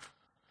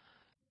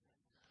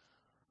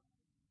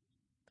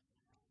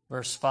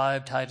 verse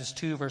 5, Titus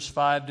 2, verse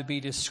 5, to be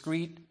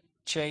discreet,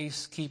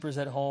 chaste, keepers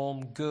at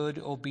home, good,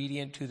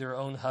 obedient to their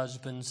own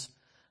husbands,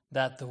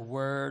 that the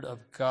word of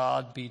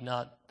God be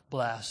not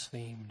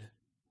blasphemed.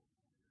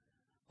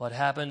 What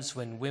happens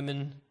when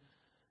women,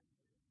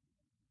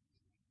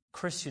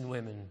 Christian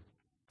women,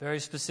 very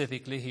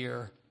specifically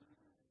here,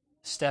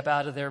 step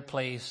out of their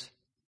place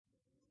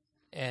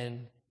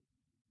and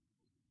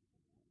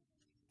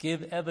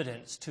give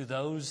evidence to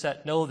those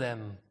that know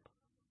them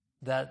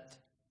that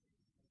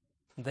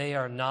they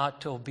are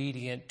not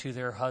obedient to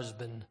their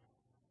husband?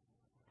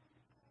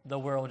 The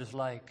world is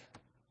like,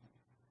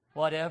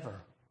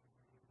 whatever.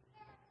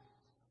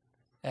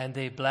 And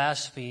they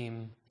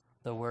blaspheme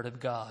the word of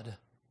God.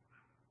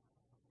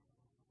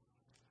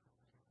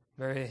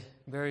 Very,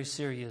 very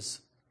serious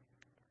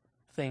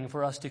thing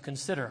for us to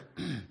consider.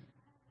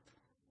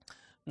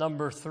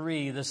 Number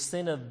 3, the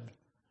sin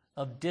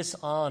of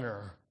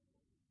dishonor.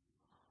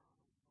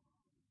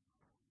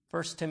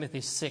 1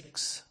 Timothy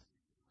 6.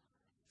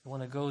 You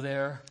want to go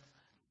there?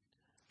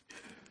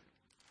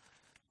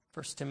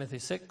 1 Timothy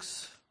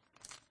 6.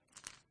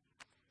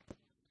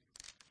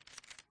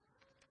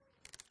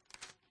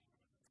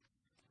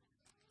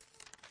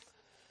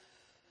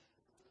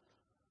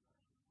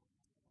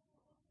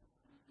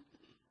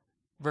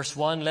 Verse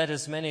 1, let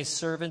as many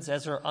servants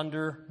as are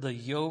under the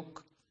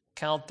yoke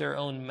count their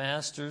own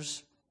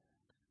masters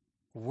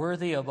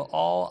worthy of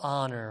all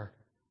honor,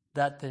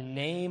 that the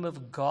name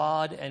of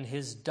God and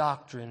his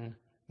doctrine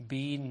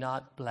be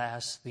not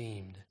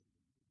blasphemed.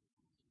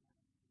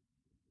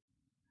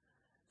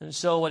 And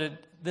so what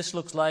this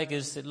looks like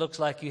is, it looks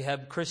like you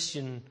have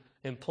Christian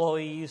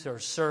employees or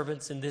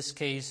servants, in this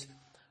case,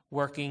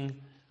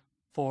 working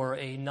for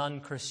a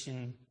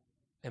non-Christian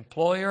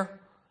employer,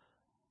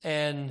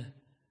 and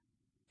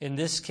in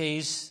this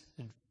case,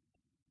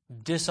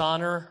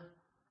 dishonor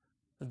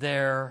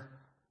their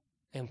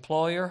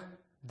employer,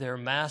 their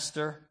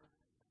master.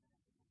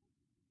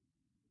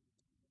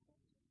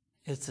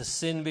 It's a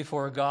sin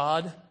before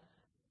God,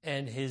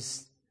 and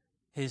his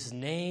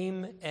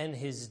name and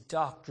his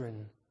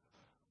doctrine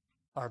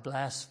are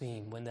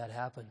blasphemed when that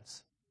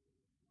happens.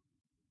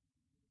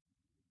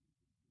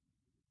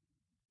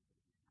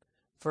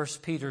 1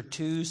 Peter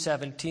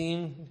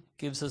 2:17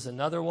 gives us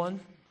another one.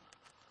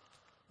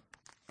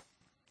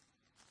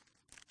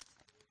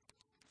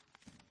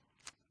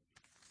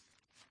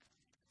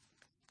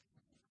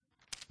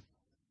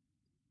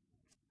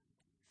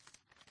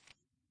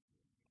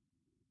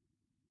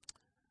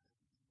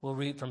 We'll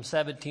read from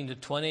 17 to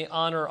 20.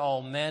 Honor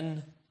all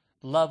men,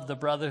 love the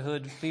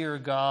brotherhood, fear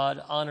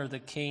God, honor the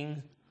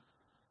king.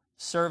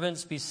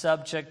 Servants, be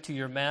subject to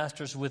your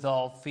masters with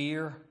all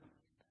fear,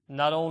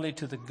 not only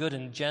to the good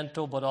and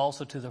gentle, but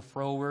also to the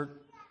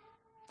froward.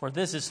 For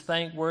this is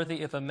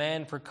thankworthy, if a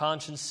man for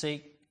conscience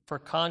sake, for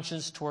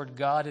conscience toward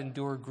God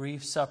endure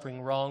grief,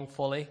 suffering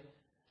wrongfully.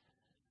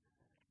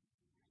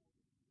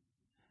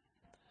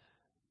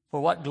 For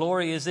what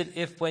glory is it,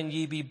 if when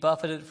ye be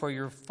buffeted for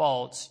your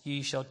faults,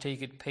 ye shall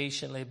take it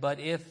patiently?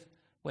 But if,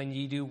 when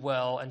ye do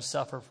well and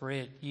suffer for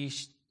it, ye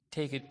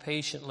take it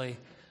patiently,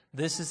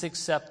 this is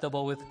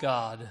acceptable with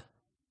God,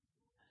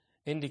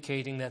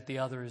 indicating that the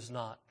other is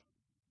not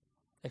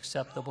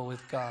acceptable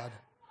with God.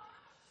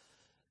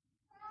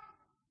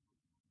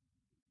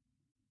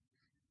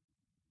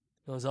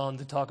 Goes on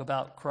to talk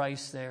about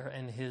Christ there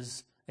and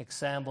his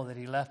example that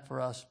he left for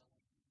us.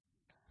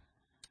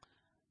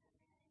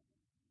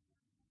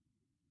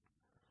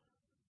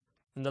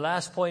 And the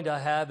last point I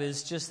have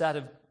is just that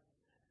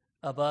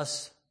of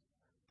us,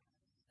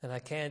 and I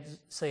can't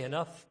say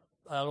enough.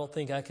 I don't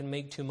think I can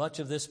make too much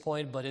of this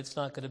point, but it's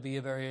not going to be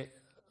a very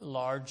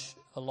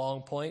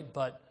long point.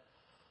 But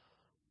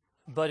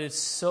it's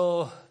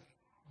so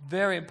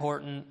very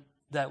important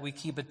that we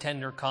keep a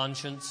tender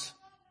conscience.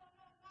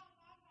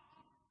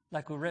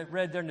 Like we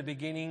read there in the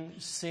beginning,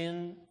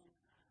 sin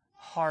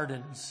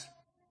hardens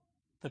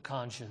the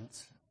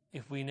conscience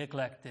if we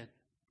neglect it.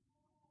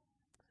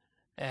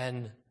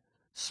 And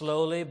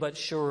slowly but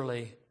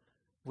surely,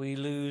 we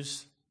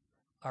lose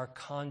our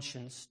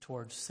conscience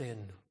towards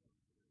sin.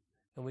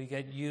 And we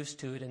get used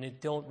to it, and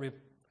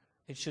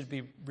it should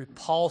be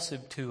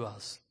repulsive to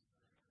us.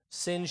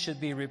 Sin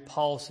should be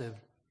repulsive.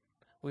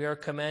 We are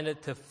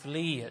commanded to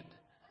flee it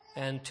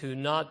and to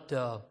not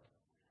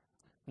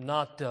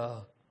not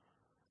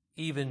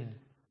even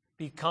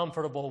be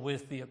comfortable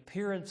with the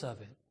appearance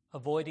of it,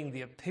 avoiding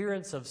the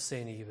appearance of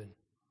sin even.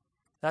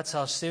 That's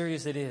how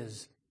serious it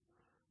is.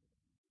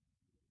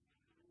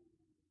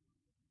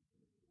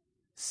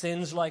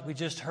 Sins like we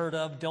just heard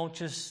of don't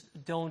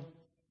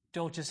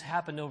just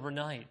happen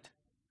overnight.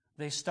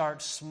 They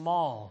start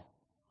small.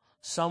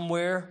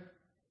 Somewhere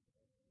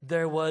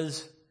there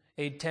was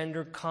a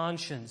tender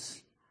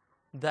conscience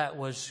that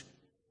was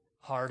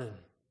hardened,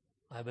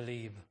 I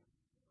believe,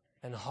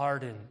 and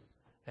hardened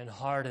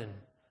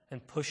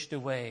and pushed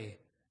away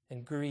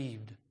and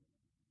grieved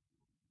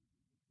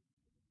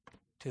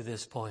to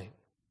this point.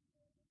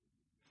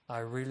 I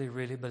really,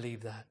 really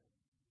believe that.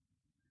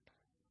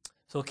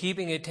 So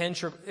keeping a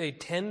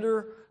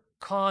tender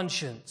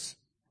conscience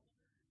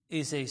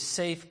is a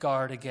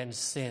safeguard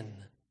against sin.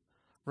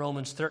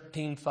 Romans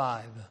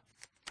 13:5.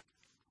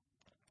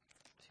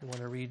 If you want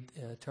to read,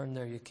 turn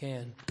there, you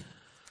can.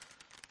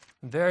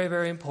 Very,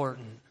 very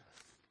important.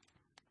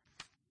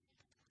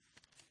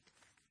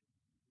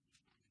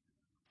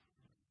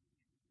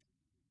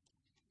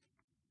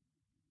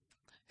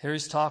 Here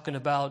he's talking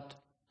about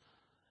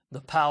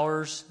the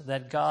powers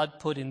that God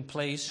put in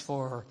place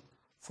for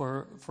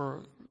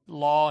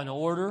law and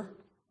order.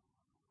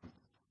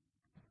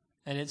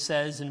 And it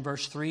says in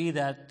verse 3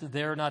 that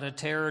they're not a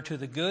terror to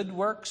the good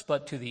works,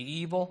 but to the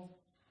evil.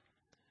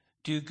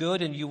 Do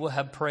good, and you will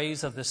have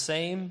praise of the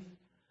same.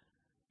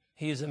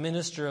 He is a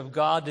minister of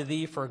God to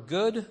thee for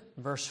good.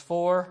 Verse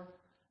 4,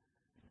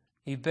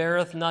 he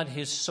beareth not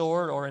his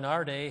sword, or in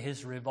our day,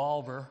 his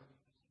revolver,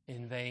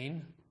 in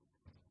vain.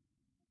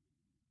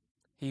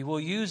 He will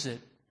use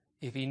it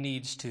if he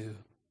needs to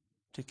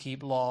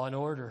keep law and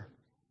order.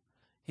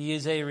 He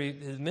is a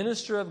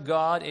minister of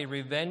God, a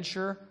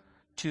revenger,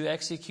 to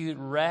execute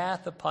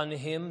wrath upon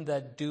him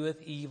that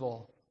doeth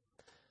evil.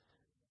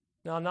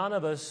 Now, none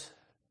of us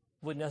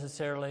would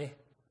necessarily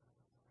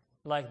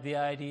like the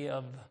idea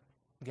of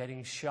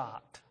getting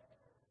shot.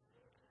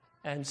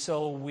 And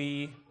so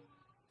we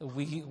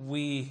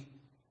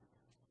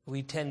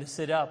tend to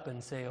sit up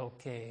and say,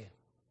 okay,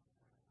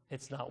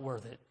 it's not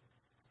worth it.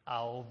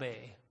 I'll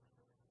obey.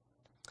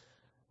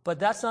 But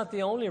that's not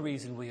the only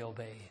reason we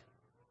obey.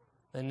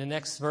 And the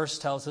next verse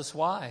tells us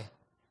why.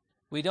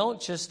 We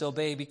don't just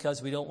obey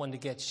because we don't want to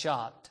get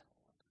shot,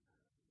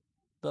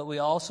 but we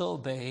also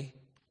obey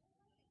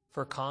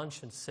for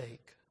conscience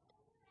sake.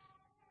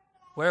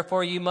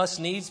 Wherefore you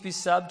must needs be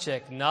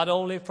subject, not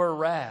only for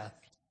wrath,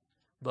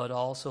 but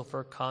also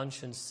for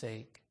conscience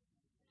sake.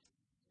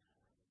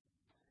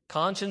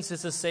 Conscience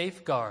is a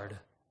safeguard.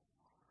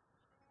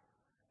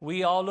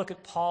 We all look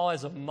at Paul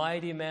as a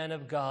mighty man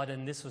of God,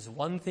 and this was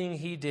one thing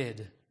he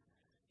did.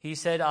 He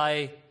said,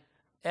 I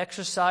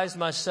exercise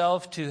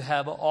myself to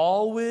have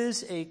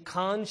always a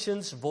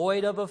conscience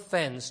void of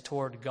offense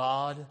toward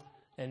God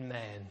and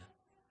man.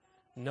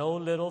 No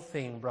little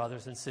thing,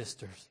 brothers and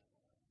sisters.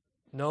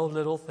 No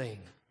little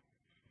thing.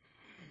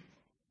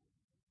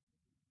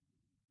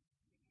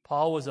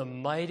 Paul was a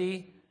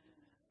mighty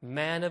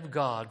man of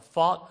God,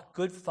 fought a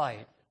good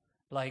fight,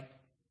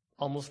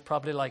 almost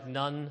probably like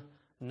none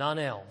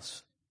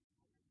else.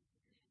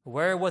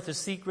 Where was the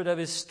secret of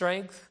his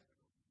strength?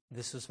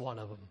 This is one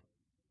of them.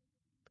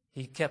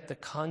 He kept the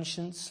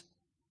conscience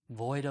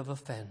void of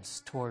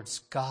offense towards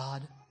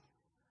God.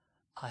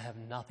 I have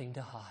nothing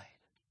to hide.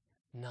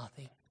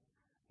 Nothing.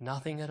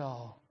 Nothing at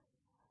all.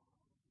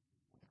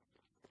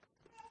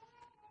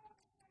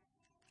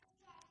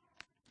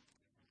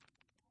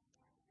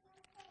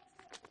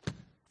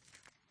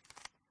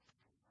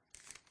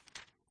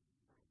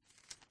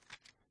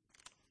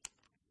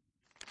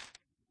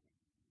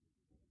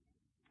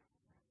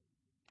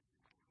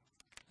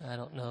 I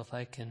don't know if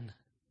I can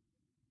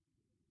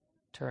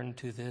turn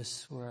to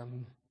this what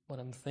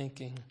I'm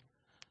thinking.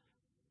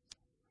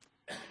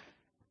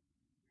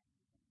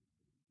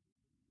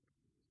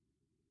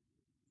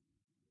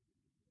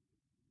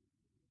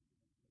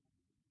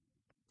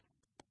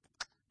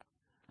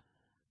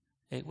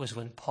 It was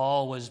when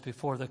Paul was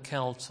before the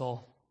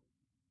council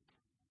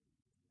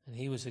and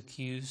he was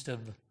accused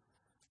of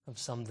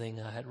something.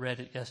 I had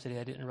read it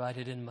yesterday. I didn't write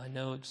it in my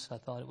notes. I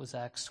thought it was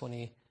Acts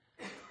 24.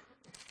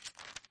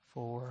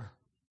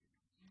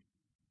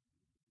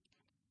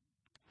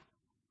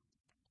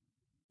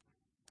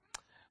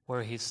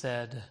 Where he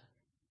said,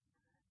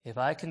 if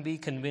I can be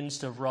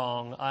convinced of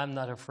wrong, I'm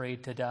not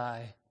afraid to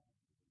die.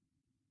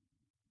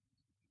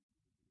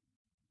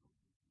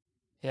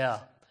 Yeah,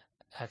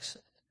 Acts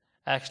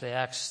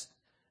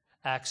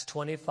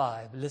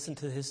 25. Listen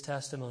to his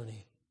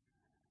testimony.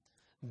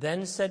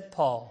 Then said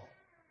Paul,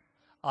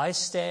 I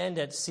stand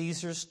at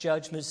Caesar's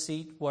judgment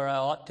seat where I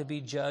ought to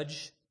be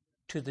judged.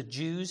 To the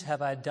Jews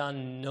have I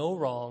done no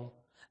wrong,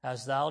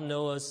 as thou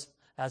knowest,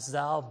 as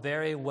thou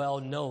very well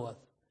knowest.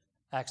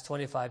 Acts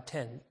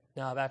 25:10.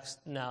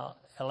 Now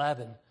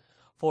 11.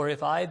 For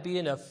if I be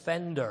an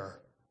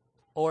offender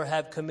or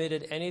have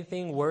committed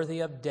anything worthy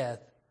of death,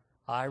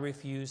 I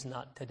refuse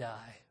not to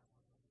die.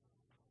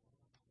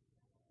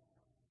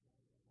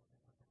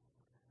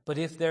 But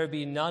if there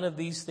be none of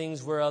these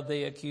things whereof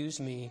they accuse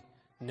me,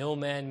 No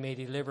man may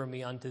deliver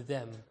me unto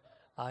them.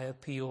 I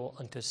appeal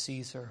unto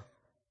Caesar.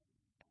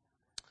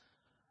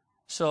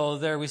 So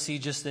there we see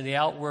just in the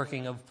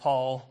outworking of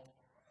Paul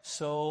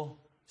so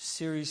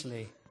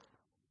seriously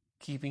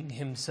keeping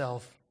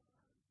himself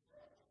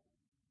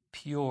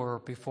pure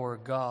before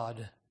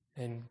God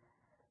and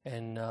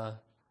a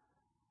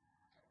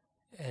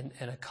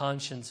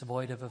conscience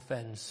void of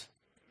offense.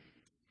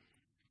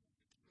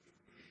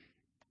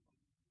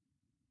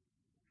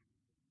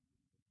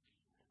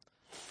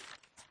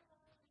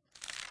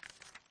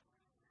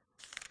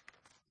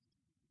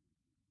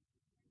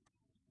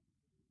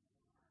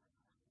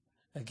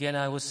 Again,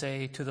 I will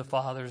say to the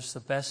fathers,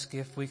 the best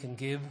gift we can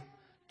give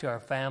to our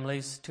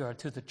families, to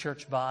the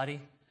church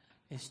body,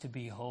 is to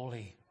be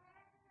holy.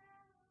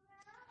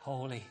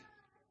 Holy.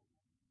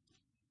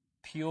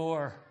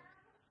 Pure.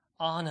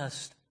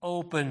 Honest.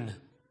 Open.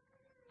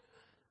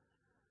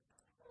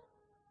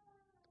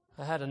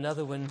 I had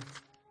another one.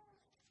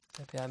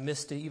 I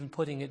missed it, even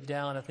putting it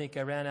down. I think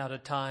I ran out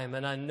of time.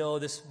 And I know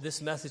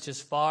this message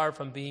is far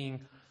from being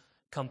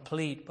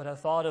complete, but I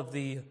thought of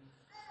the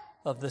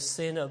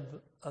sin of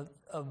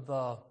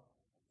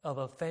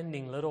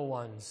offending little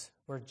ones,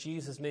 where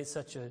Jesus made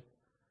such a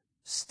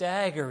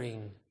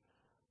staggering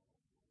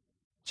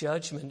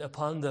judgment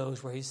upon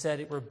those, where he said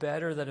it were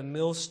better that a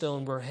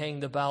millstone were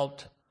hanged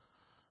about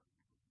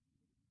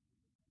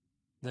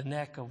the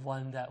neck of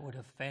one that would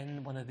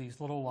offend one of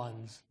these little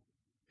ones.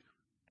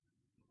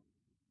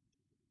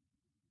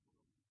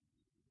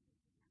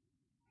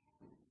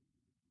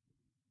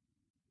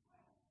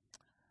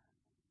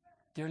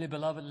 Dearly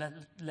beloved,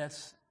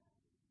 let's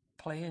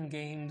playing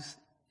games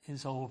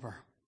is over.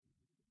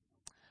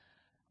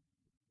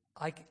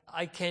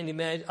 I can't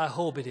imagine. I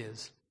hope it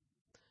is.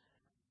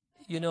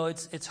 You know,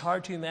 it's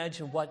hard to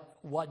imagine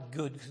what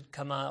good could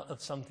come out of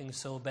something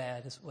so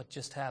bad as what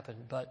just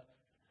happened. But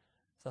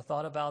as I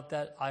thought about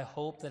that, I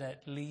hope that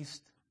at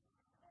least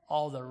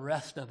all the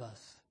rest of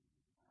us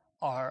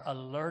are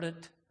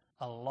alerted,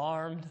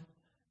 alarmed,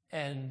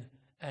 and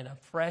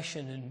afresh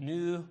and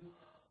anew,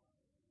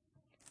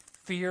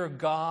 fear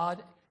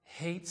God,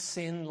 hate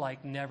sin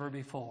like never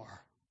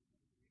before,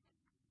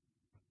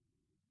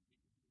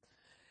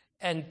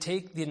 and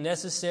take the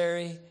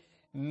necessary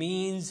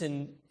means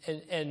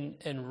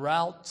and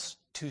routes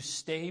to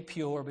stay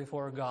pure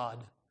before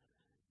God,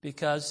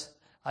 because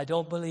I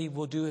don't believe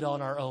we'll do it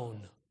on our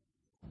own.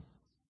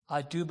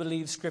 I do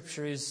believe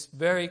Scripture is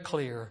very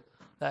clear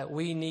that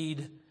we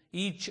need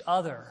each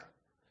other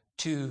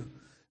to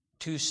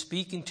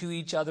speak into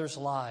each other's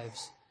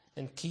lives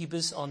and keep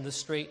us on the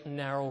straight and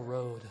narrow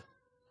road.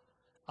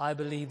 I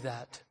believe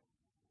that.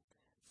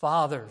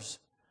 Fathers,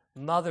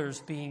 mothers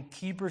being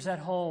keepers at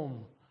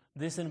home,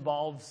 this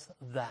involves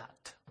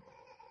that.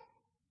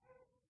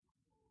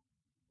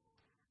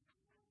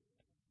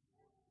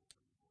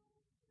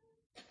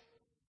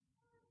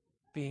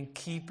 Being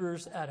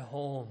keepers at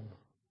home.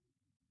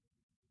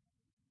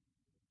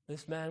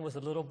 This man was a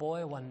little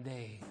boy one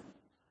day.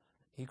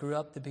 He grew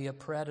up to be a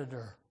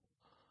predator.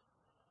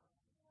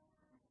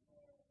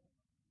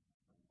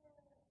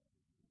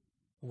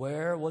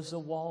 Where was the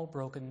wall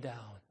broken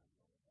down?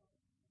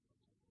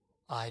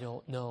 I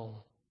don't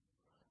know.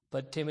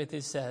 But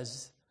Timothy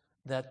says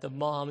that the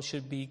mom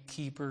should be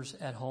keepers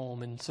at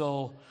home. And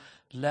so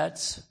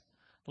let's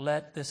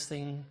let this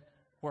thing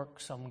work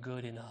some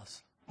good in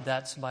us.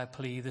 That's my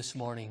plea this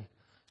morning.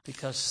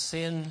 Because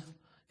sin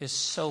is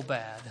so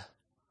bad,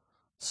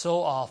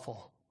 so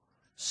awful,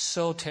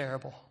 so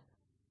terrible.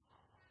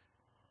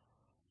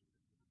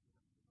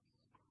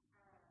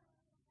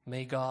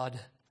 May God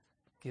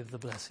give the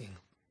blessing.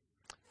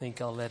 I think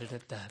I'll let it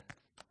at that.